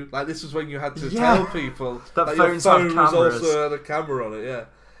too. Like, this is when you had to tell people that your phones phone have was cameras. also had a camera on it, yeah.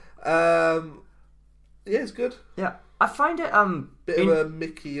 Yeah, it's good. Yeah. I find it Bit of a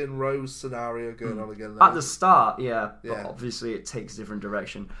Mickey and Rose scenario going on again. At the start, yeah. Yeah. But obviously it takes a different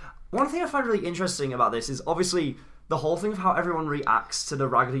direction. One thing I find really interesting about this is obviously the whole thing of how everyone reacts to the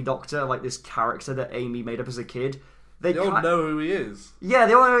Raggedy Doctor, like this character that Amy made up as a kid. They all know who he is. Yeah,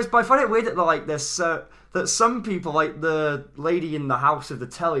 they all know. But I find it weird that like that some people, like the lady in the house of the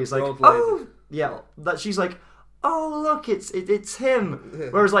telly, is like, oh, yeah, that she's like, oh look, it's him. Yeah.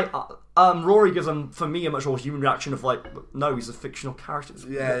 Whereas like Rory gives them, for me, a much more human reaction of like, no, he's a fictional character.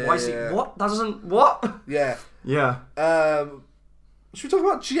 Why is he? What? That doesn't. What? Yeah. Yeah. Should we talk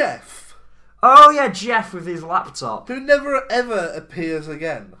about Jeff? Oh yeah, Jeff with his laptop, who never ever appears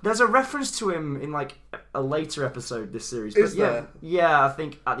again. There's a reference to him in like a later episode this series. Is there? Yeah, I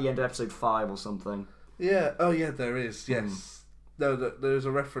think at the end of episode 5 or something. Yeah. Oh yeah, there is. Yes. No, there's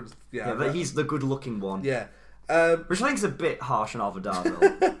a reference. Yeah. That he's the good-looking one. Yeah. Which I think is a bit harsh on Arthur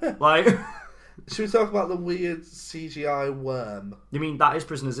Darvill. Like, should we talk about the weird CGI worm? You mean that is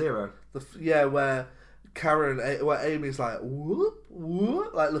Prisoner Zero? Where Amy's like whoop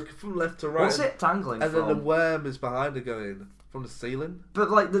whoop, like looking from left to right. What's it tangling and from? then the worm is behind her going from the ceiling.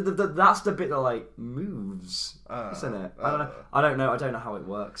 But like that's the bit that like moves, isn't it? I don't know how it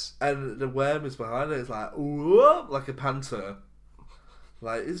works. And the worm is behind her. It's like whoop, like a panther.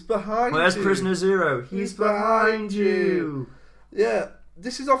 Like it's behind. Where's you. Prisoner Zero? He's behind you. Yeah,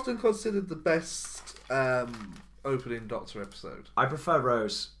 this is often considered the best opening Doctor episode. I prefer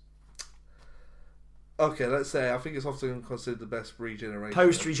Rose. Okay, let's say I think it's often considered the best regeneration.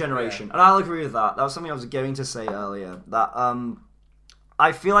 Post-regeneration. Yeah. And I'll agree with that. That was something I was going to say earlier. That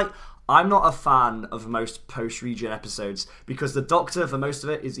I feel like I'm not a fan of most post-regen episodes because the Doctor, for most of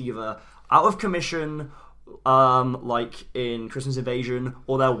it, is either out of commission, like in Christmas Invasion,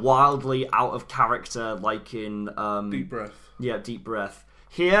 or they're wildly out of character, like in... Deep Breath. Yeah, Deep Breath.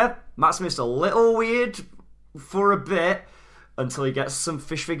 Here, Matt Smith's a little weird for a bit, until he gets some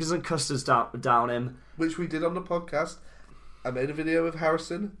fish fingers and custards down him. Which we did on the podcast. I made a video with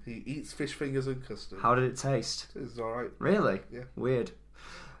Harrison. He eats fish fingers and custard. How did it taste? It's alright. Really? Yeah. Weird.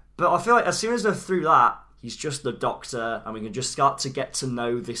 But I feel like as soon as they're through that, he's just the Doctor, and we can just start to get to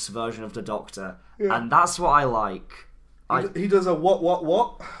know this version of the Doctor. Yeah. And that's what I like. He does a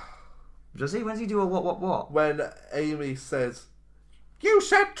what? Does he? When does he do a what? When Amy says, "You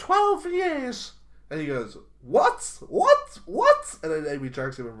said 12 years." And he goes, What? And then Amy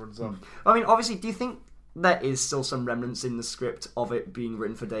drags him and runs off. I mean, obviously, do you think there is still some remnants in the script of it being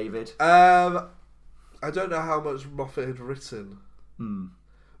written for David? I don't know how much Moffat had written.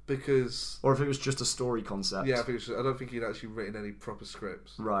 Because... Or if it was just a story concept. Yeah, I don't think he'd actually written any proper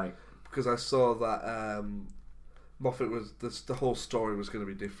scripts. Right. Because I saw that Moffat was... The whole story was going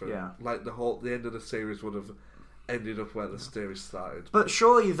to be different. Yeah. Like, the end of the series would have ended up where the series started. But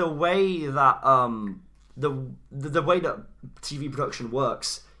surely the way that the way that TV production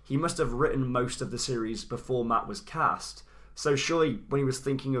works, he must have written most of the series before Matt was cast. So surely when he was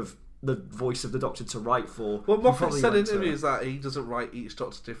thinking of the voice of the Doctor to write for, well, Moffat said in interviews that he doesn't write each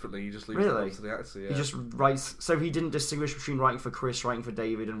Doctor differently. He just leaves it up to the actor. Yeah. He just writes. So he didn't distinguish between writing for Chris, writing for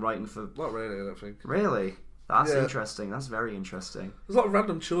David, and writing for. Not really, I don't think. Really, that's interesting. That's very interesting. There's a lot of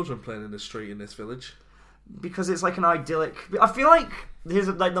random children playing in the street in this village. Because it's like an idyllic... I feel like here's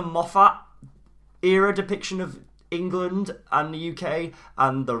like the Moffat era depiction of England and the UK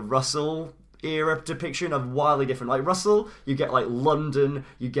and the Russell era depiction of wildly different. Like Russell, you get like London,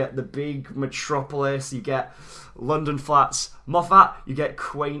 you get the big metropolis, you get London flats. Moffat, you get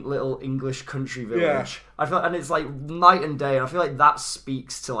quaint little English country village. Yeah. I feel, and it's like night and day, and I feel like that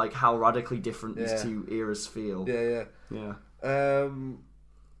speaks to like how radically different these two eras feel. Yeah.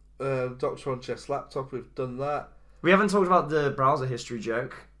 Doctor on Jeff's laptop, we've done that. We haven't talked about the browser history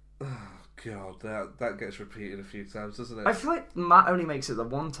joke. Oh, God, that gets repeated a few times, doesn't it? I feel like Matt only makes it the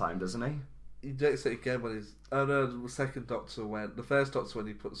one time, doesn't he? He makes it again when he's... Oh no, the second Doctor when... The first Doctor when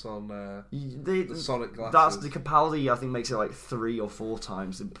he puts on the sonic glasses. That's the Capaldi, I think, makes it like 3 or 4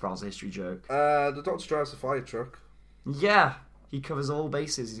 times the browser history joke. The Doctor drives a fire truck. Yeah. He covers all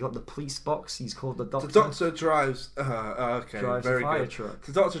bases. He's got the police box. He's called the Doctor. The Doctor drives... very fire good. truck.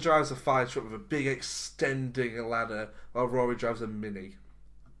 The Doctor drives a fire truck with a big extending ladder, while Rory drives a Mini.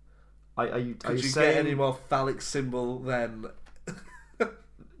 Are you Get any more phallic symbol than...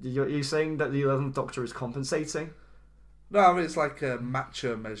 You're saying that the 11th Doctor is compensating? No, I mean, it's like a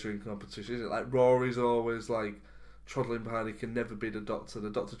macho measuring competition, isn't it? Like, Rory's always, like, trotting behind. He can never be the Doctor. The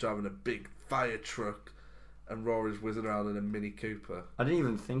Doctor driving a big fire truck, and Rory's whizzing around in a Mini Cooper. I didn't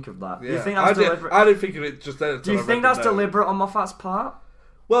even think of that. Yeah. Do you think that's deliberate? I didn't think of it just then. Do you think that's deliberate on Moffat's part?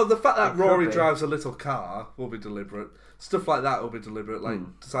 Well, the fact that Rory drives a little car will be deliberate. Stuff like that will be deliberate, like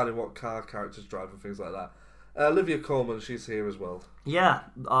deciding what car characters drive and things like that. Olivia Colman, she's here as well. Yeah,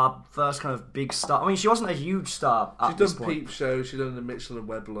 our first kind of big star. I mean, she wasn't a huge star at She's this done point. Peep Show, she's done the Mitchell and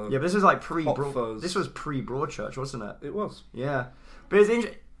Webb look. Yeah, but this was like This was pre-Broadchurch, wasn't it? It was. Yeah, but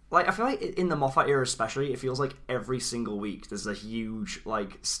it's like I feel like in the Moffat era especially, it feels like every single week there's a huge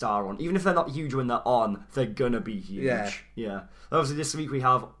like star on. Even if they're not huge when they're on, they're gonna be huge. Yeah. Obviously, this week we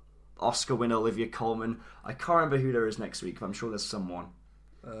have Oscar winner Olivia Colman. I can't remember who there is next week, but I'm sure there's someone.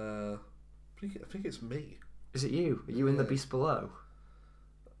 I think it's me. Is it you? Are you in The Beast Below?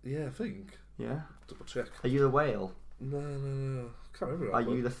 Yeah, I think. Yeah? Double check. Are you the whale? No. Can't remember. Are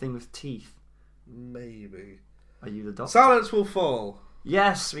you the thing with teeth? Maybe. Are you the Doctor? Silence will fall.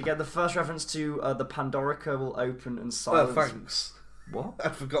 Yes, we get the first reference to the Pandorica will open and silence... Thanks. What?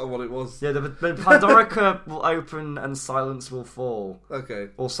 I'd forgotten what it was. Yeah, the Pandorica will open and silence will fall. Okay.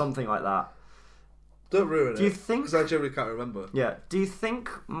 Or something like that. Don't ruin it. Do you think... Because I generally can't remember. Yeah. Do you think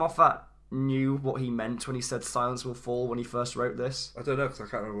Moffat knew what he meant when he said silence will fall when he first wrote this? I don't know, because I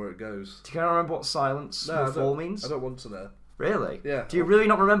can't remember where it goes. Do you remember what silence will fall means? I don't want to know. Really? Yeah. Do you really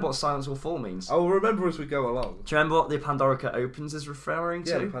not remember what silence will fall means? I will remember as we go along. Do you remember what the Pandorica opens is referring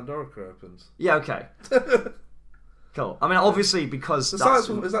to? Yeah, the Pandorica opens. Yeah, okay. Cool. I mean, obviously, because the that's...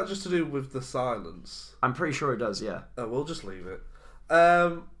 silence, is that just to do with the silence? I'm pretty sure it does, yeah. Oh, we'll just leave it.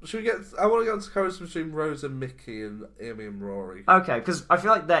 Should we get... I want to get into comparison between Rose and Mickey and Amy and Rory. Okay, because I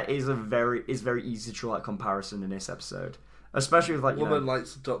feel like that is very easy to draw that comparison in this episode. Especially with, like, Woman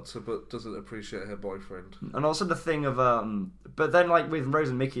likes the Doctor but doesn't appreciate her boyfriend. And also the thing of... But then, like, with Rose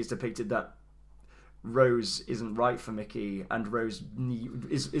and Mickey, it's depicted that Rose isn't right for Mickey and Rose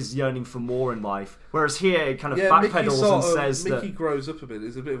is yearning for more in life. Whereas here, it kind of backpedals and says Mickey that... grows up a bit.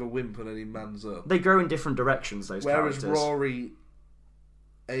 He's a bit of a wimp and then he mans up. They grow in different directions, those characters. Whereas Rory...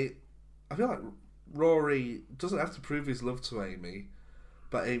 I feel like Rory doesn't have to prove his love to Amy,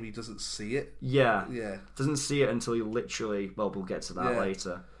 but Amy doesn't see it. Yeah. Yeah. Doesn't see it until he literally... Well, we'll get to that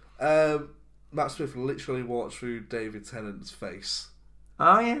later. Matt Smith literally walks through David Tennant's face.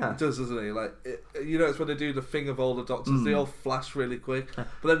 Oh, yeah. He does, doesn't he? Like, you know, it's when they do the thing of all the Doctors, they all flash really quick, but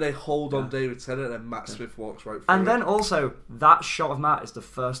then they hold on David Tennant and Matt Smith walks right through And then also, that shot of Matt is the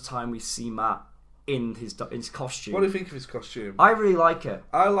first time we see Matt in his costume. What do you think of his costume? I really like it.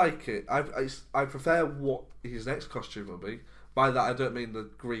 I like it. I prefer what his next costume will be. By that, I don't mean the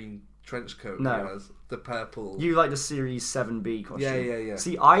green trench coat he has. The purple. You like the Series 7B costume. Yeah.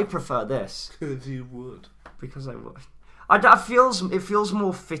 See, I prefer this. Because you would. Because I would. It feels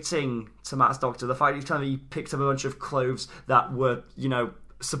more fitting to Matt's Doctor. The fact he picked up a bunch of clothes that were,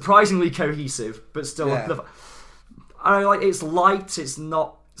 surprisingly cohesive, but still... Yeah. It's light, it's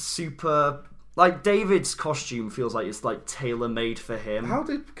not super... Like, David's costume feels like it's, like, tailor-made for him. How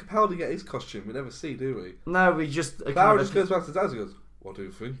did Capaldi get his costume? We never see, do we? No, we just... Barrow just goes back to Daz and goes, what do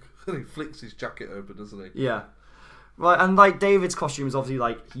you think? And he flicks his jacket open, doesn't he? Yeah. Right, and, like, David's costume is obviously,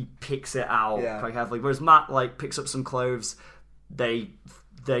 like, he picks it out quite carefully, whereas Matt, like, picks up some clothes, they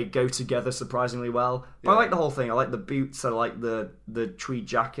go together surprisingly well. But I like the whole thing. I like the boots, I like the tweed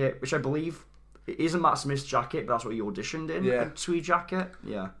jacket, which I believe... It isn't Matt Smith's jacket, but that's what he auditioned in. Yeah. A tweed jacket.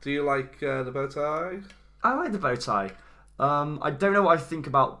 Yeah. Do you like the bow tie? I like the bow tie. I don't know what I think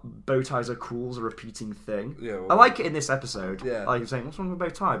about bow ties are cool as a repeating thing. Yeah. Well, I like it in this episode. Yeah. Like you're saying, what's wrong with a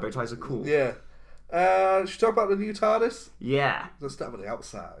bow tie? Bow ties are cool. Yeah. Should we talk about the new TARDIS? Yeah. Let's start with the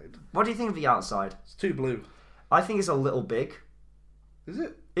outside. What do you think of the outside? It's too blue. I think it's a little big. Is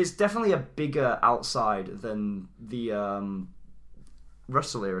it? It's definitely a bigger outside than the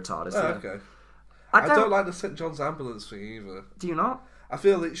Russell era TARDIS. Oh, okay. I don't like the St. John's ambulance thing either. Do you not? I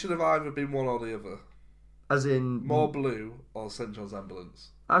feel it should have either been one or the other. As in... More blue or St. John's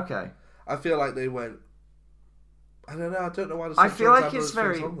ambulance. Okay. I feel like they went... I don't know. I don't know why the I St. feel John's like it's ambulance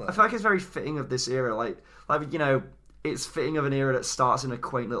very... was on there. I feel like it's very fitting of this era. Like it's fitting of an era that starts in a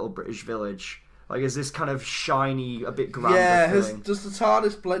quaint little British village. Like, is this kind of shiny, a bit grander feeling. Does the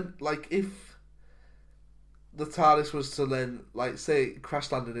TARDIS blend... Like, if the TARDIS was to then, like, say it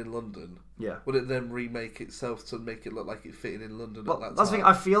crash landed in London, Yeah. would it then remake itself to make it look like it fitted in London But at that that's the time?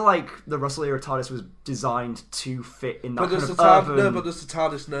 thing. I feel like the Russell era TARDIS was designed to fit in that But kind does of the TARDIS, urban. no, but does the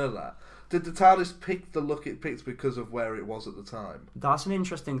TARDIS know that? Did the TARDIS pick the look it picked because of where it was at the time? That's an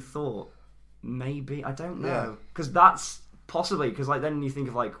interesting thought. Maybe, I don't Yeah. know, because that's possibly because like then you think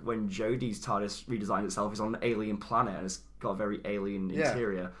of like when Jodie's TARDIS redesigned itself, it's on an alien planet and it's got a very alien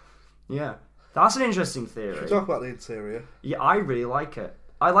interior. Yeah, that's an interesting theory. Should we talk about the interior? Yeah, I really like it.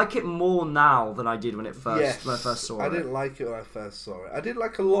 I like it more now than I did when I first saw it. I didn't like it when I first saw it. I did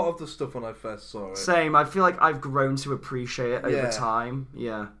like a lot of the stuff when I first saw it. Same. I feel like I've grown to appreciate it over Yeah. time.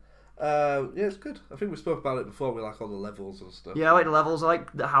 Yeah. Yeah, it's good. I think we spoke about it before. We like all the levels and stuff. Yeah, I like the levels. I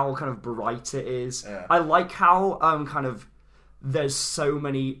like how kind of bright it is. Yeah. I like how kind of there's so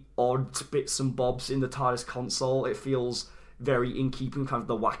many odd bits and bobs in the TARDIS console. It feels very in keeping kind of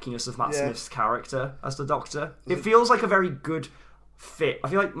the wackiness of Matt Smith's character as the Doctor. It feels like a very good fit. I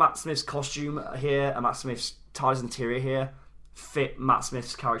feel like Matt Smith's costume here and Matt Smith's TARDIS interior here fit Matt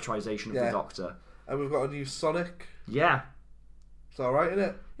Smith's characterization of the Doctor. And we've got a new Sonic. Yeah. It's alright, isn't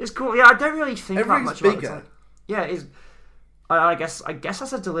it? It's cool. Yeah, I don't really think that Everything's much about bigger. it. Yeah, it is. I guess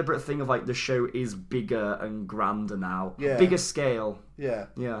that's a deliberate thing of like the show is bigger and grander now. Yeah. Bigger scale. Yeah.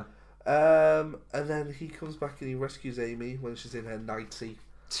 Yeah. And then he comes back and he rescues Amy when she's in her 90.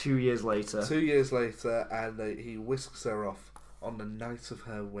 2 years later. 2 years later, and he whisks her off on the night of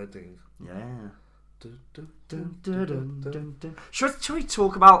her wedding. Yeah. Dun, dun, Dun, dun, dun, dun, dun, dun. dun, dun. Should we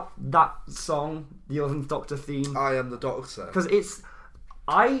talk about that song, the 11th Doctor theme? I am the Doctor. Because it's...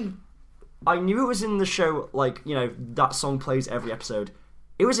 I knew it was in the show, like, you know, that song plays every episode.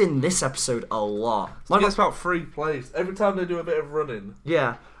 It was in this episode a lot. It gets about 3 plays. Every time they do a bit of running.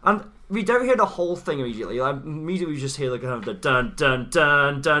 Yeah, and we don't hear the whole thing immediately. Like, immediately we just hear like kind of the dun dun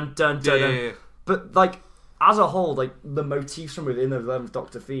dun dun dun dun. Yeah. But like as a whole, like the motifs from within the 11th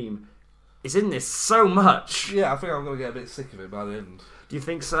Doctor theme is in this so much. Yeah, I think I'm going to get a bit sick of it by the end. Do you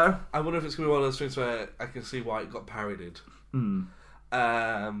think so? I wonder if it's going to be one of those things where I can see why it got parodied.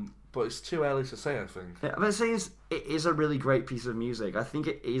 But it's too early to say, I think. Yeah, but the thing is, it is a really great piece of music. I think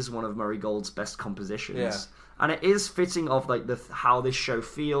it is one of Murray Gold's best compositions. Yeah. And it is fitting of like how this show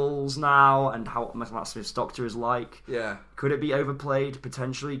feels now and how Matt Smith's Doctor is like. Yeah. Could it be overplayed?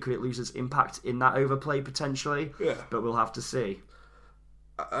 Potentially. Could it lose its impact in that overplay? Potentially. Yeah. But we'll have to see.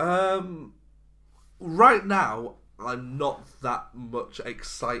 Right now, I'm not that much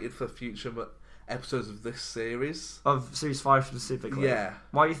excited for future episodes of this series. Of Series 5 specifically? Yeah.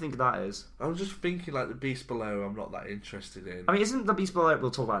 Why do you think that is? I'm just thinking like the Beast Below I'm not that interested in. I mean, isn't the Beast Below...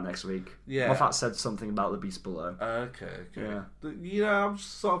 We'll talk about it next week. Yeah. Moffat said something about the Beast Below. Okay. Yeah. You know, I'm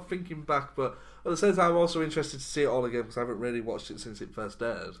just sort of thinking back, but at the same time, I'm also interested to see it all again because I haven't really watched it since it first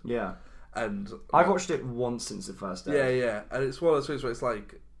aired. Yeah. And I've watched it once since it first aired. Yeah. And it's one of those things where it's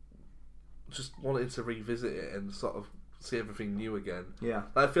like just wanted to revisit it and sort of see everything new again. Yeah.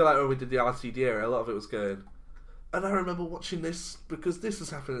 I feel like when we did the RTD era, a lot of it was going, and I remember watching this because this was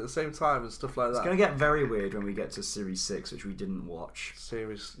happening at the same time and stuff like that. It's going to get very weird when we get to Series 6, which we didn't watch. I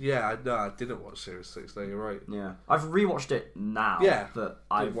didn't watch Series 6, no, you're right. Yeah. I've rewatched it now. Yeah, But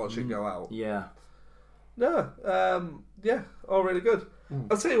I've watched it go out. Yeah. No, yeah, all really good.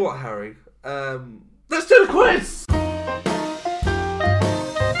 I'll tell you what, Harry, let's do the quiz!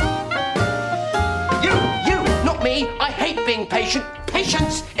 You, not me. I hate being patient.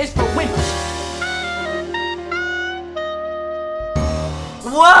 Patience is for wimps.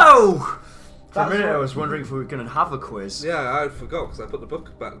 Whoa! For a minute I was wondering if we were going to have a quiz. Yeah, I forgot because I put the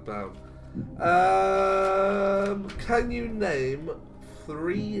book back down. Can you name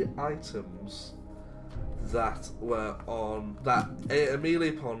 3 items that were on that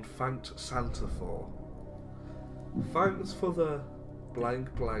Amelia Pond thanked Santa for? Thanks for the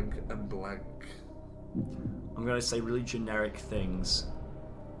blank, blank, and blank. I'm going to say really generic things.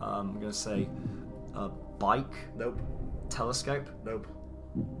 I'm going to say bike, Nope. telescope, Nope.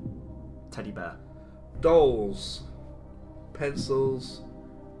 teddy bear. Dolls, pencils,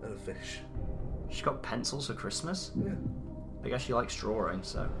 and a fish. She got pencils for Christmas? Yeah. I guess she likes drawing,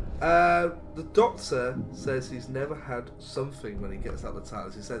 so... The Doctor says he's never had something when he gets out of the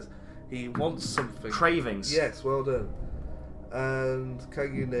TARDIS. He says he wants something. Cravings. Yes, well done. And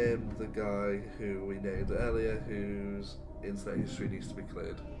can you name the guy who we named earlier whose internet history needs to be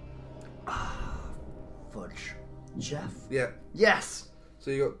cleared? Fudge. Jeff? Yeah. Yes!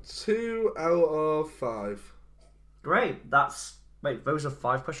 So you got 2 out of 5. Great, that's... Wait, those are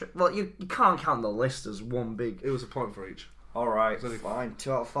 5 questions? Well, you can't count the list as one big... It was a point for each. Alright, fine.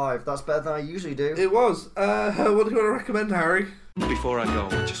 2 out of 5. That's better than I usually do. It was. What do you want to recommend, Harry? Before I go,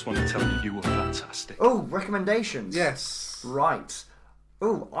 I just want to tell you were fantastic. Oh, recommendations. Yes. Right.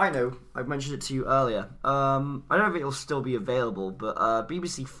 Oh, I know. I mentioned it to you earlier. I don't know if it'll still be available, but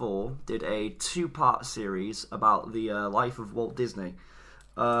BBC 4 did a 2-part series about the life of Walt Disney.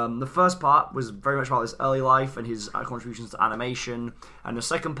 The first part was very much about his early life and his contributions to animation, and the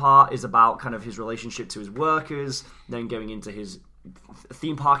second part is about kind of his relationship to his workers, then going into his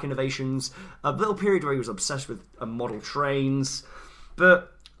theme park innovations, a little period where he was obsessed with model trains.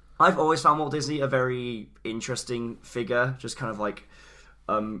 But I've always found Walt Disney a very interesting figure, just kind of like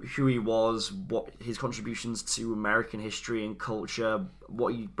who he was, what his contributions to American history and culture,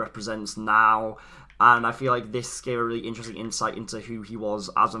 what he represents now. And I feel like this gave a really interesting insight into who he was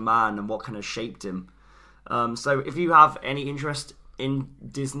as a man and what kind of shaped him. So if you have any interest in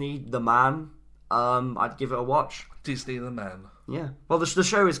Disney, the man, I'd give it a watch. Disney the Man. Yeah. Well, the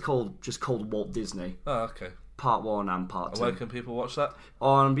show is just called Walt Disney. Oh, okay. Part 1 and Part 2. Where can people watch that?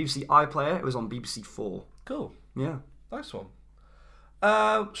 On BBC iPlayer. It was on BBC 4. Cool. Yeah. Nice one.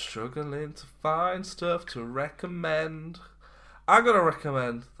 Struggling to find stuff to recommend. I'm going to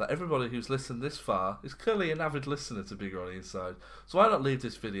recommend that everybody who's listened this far is clearly an avid listener to Bigger on the Inside. So why not leave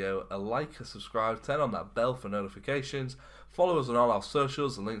this video a like, a subscribe, turn on that bell for notifications, follow us on all our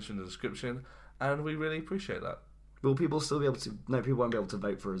socials, the links are in the description, and we really appreciate that. Will people still be able to... No, people won't be able to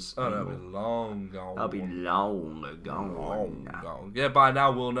vote for us. Oh, no, it'll be long gone. That'll be long gone. Long gone. Yeah, by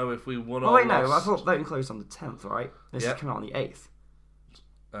now we'll know if we won or Oh, wait, lost. no, I thought voting closed on the 10th, right? This is coming out on the 8th.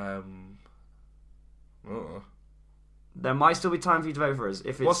 There might still be time for you to vote for us.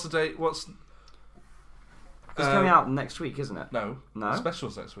 If it's... What's the date? It's coming out next week, isn't it? No. No? The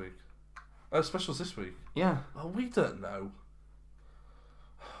special's next week. Oh, special's this week. Yeah. Oh, we don't know.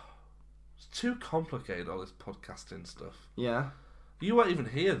 It's too complicated, all this podcasting stuff. Yeah. You weren't even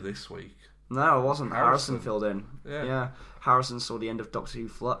here this week. No, I wasn't. Harrison Harrison filled in. Yeah. Harrison saw the end of Doctor Who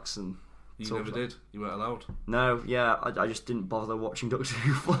Flux and... You never did. You weren't allowed. No, yeah, I just didn't bother watching Doctor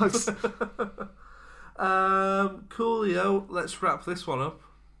Who Flux. Coolio. Let's wrap this one up.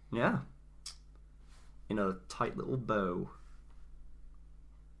 Yeah. In a tight little bow.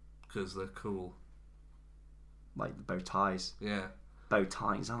 Because they're cool. Like the bow ties. Yeah. Bow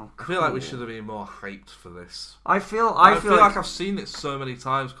ties, oh, I feel like we should have been more hyped for this. I feel like I've seen it so many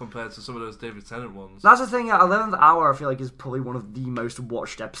times compared to some of those David Tennant ones. That's the thing, 11th Hour I feel like is probably one of the most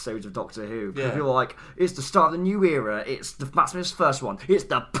watched episodes of Doctor Who. Yeah. People are like, it's the start of the new era, it's the Matt Smith's first one, it's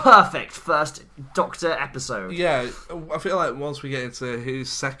the perfect first Doctor episode. Yeah, I feel like once we get into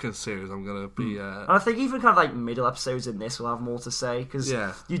his second series, I'm going to be... And I think even kind of like middle episodes in this will have more to say, because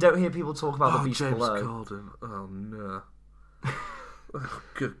you don't hear people talk about the Beast James Below. Corden. Oh, no. Oh,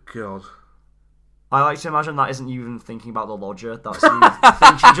 good God. I like to imagine that isn't you even thinking about the lodger. That's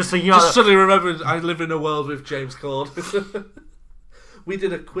you just thinking about... Just suddenly remembered I live in a world with James Corden. We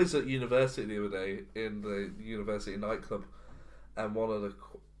did a quiz at university the other day in the university nightclub, and one of the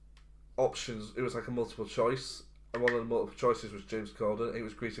options, it was like a multiple choice, and one of the multiple choices was James Corden. He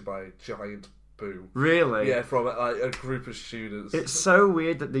was greeted by a giant boo. Really? Yeah, from like a group of students. It's so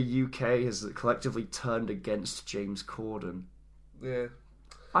weird that the UK has collectively turned against James Corden. Yeah.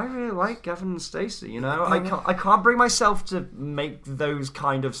 I really like Gavin and Stacey, you know? I can't bring myself to make those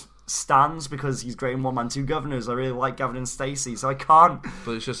kind of stands because he's great in One Man, Two Governors. I really like Gavin and Stacey, so I can't.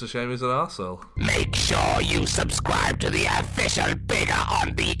 But it's just a shame he's an arsehole. Make sure you subscribe to the official Bigger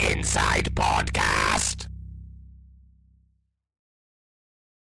on the Inside podcast.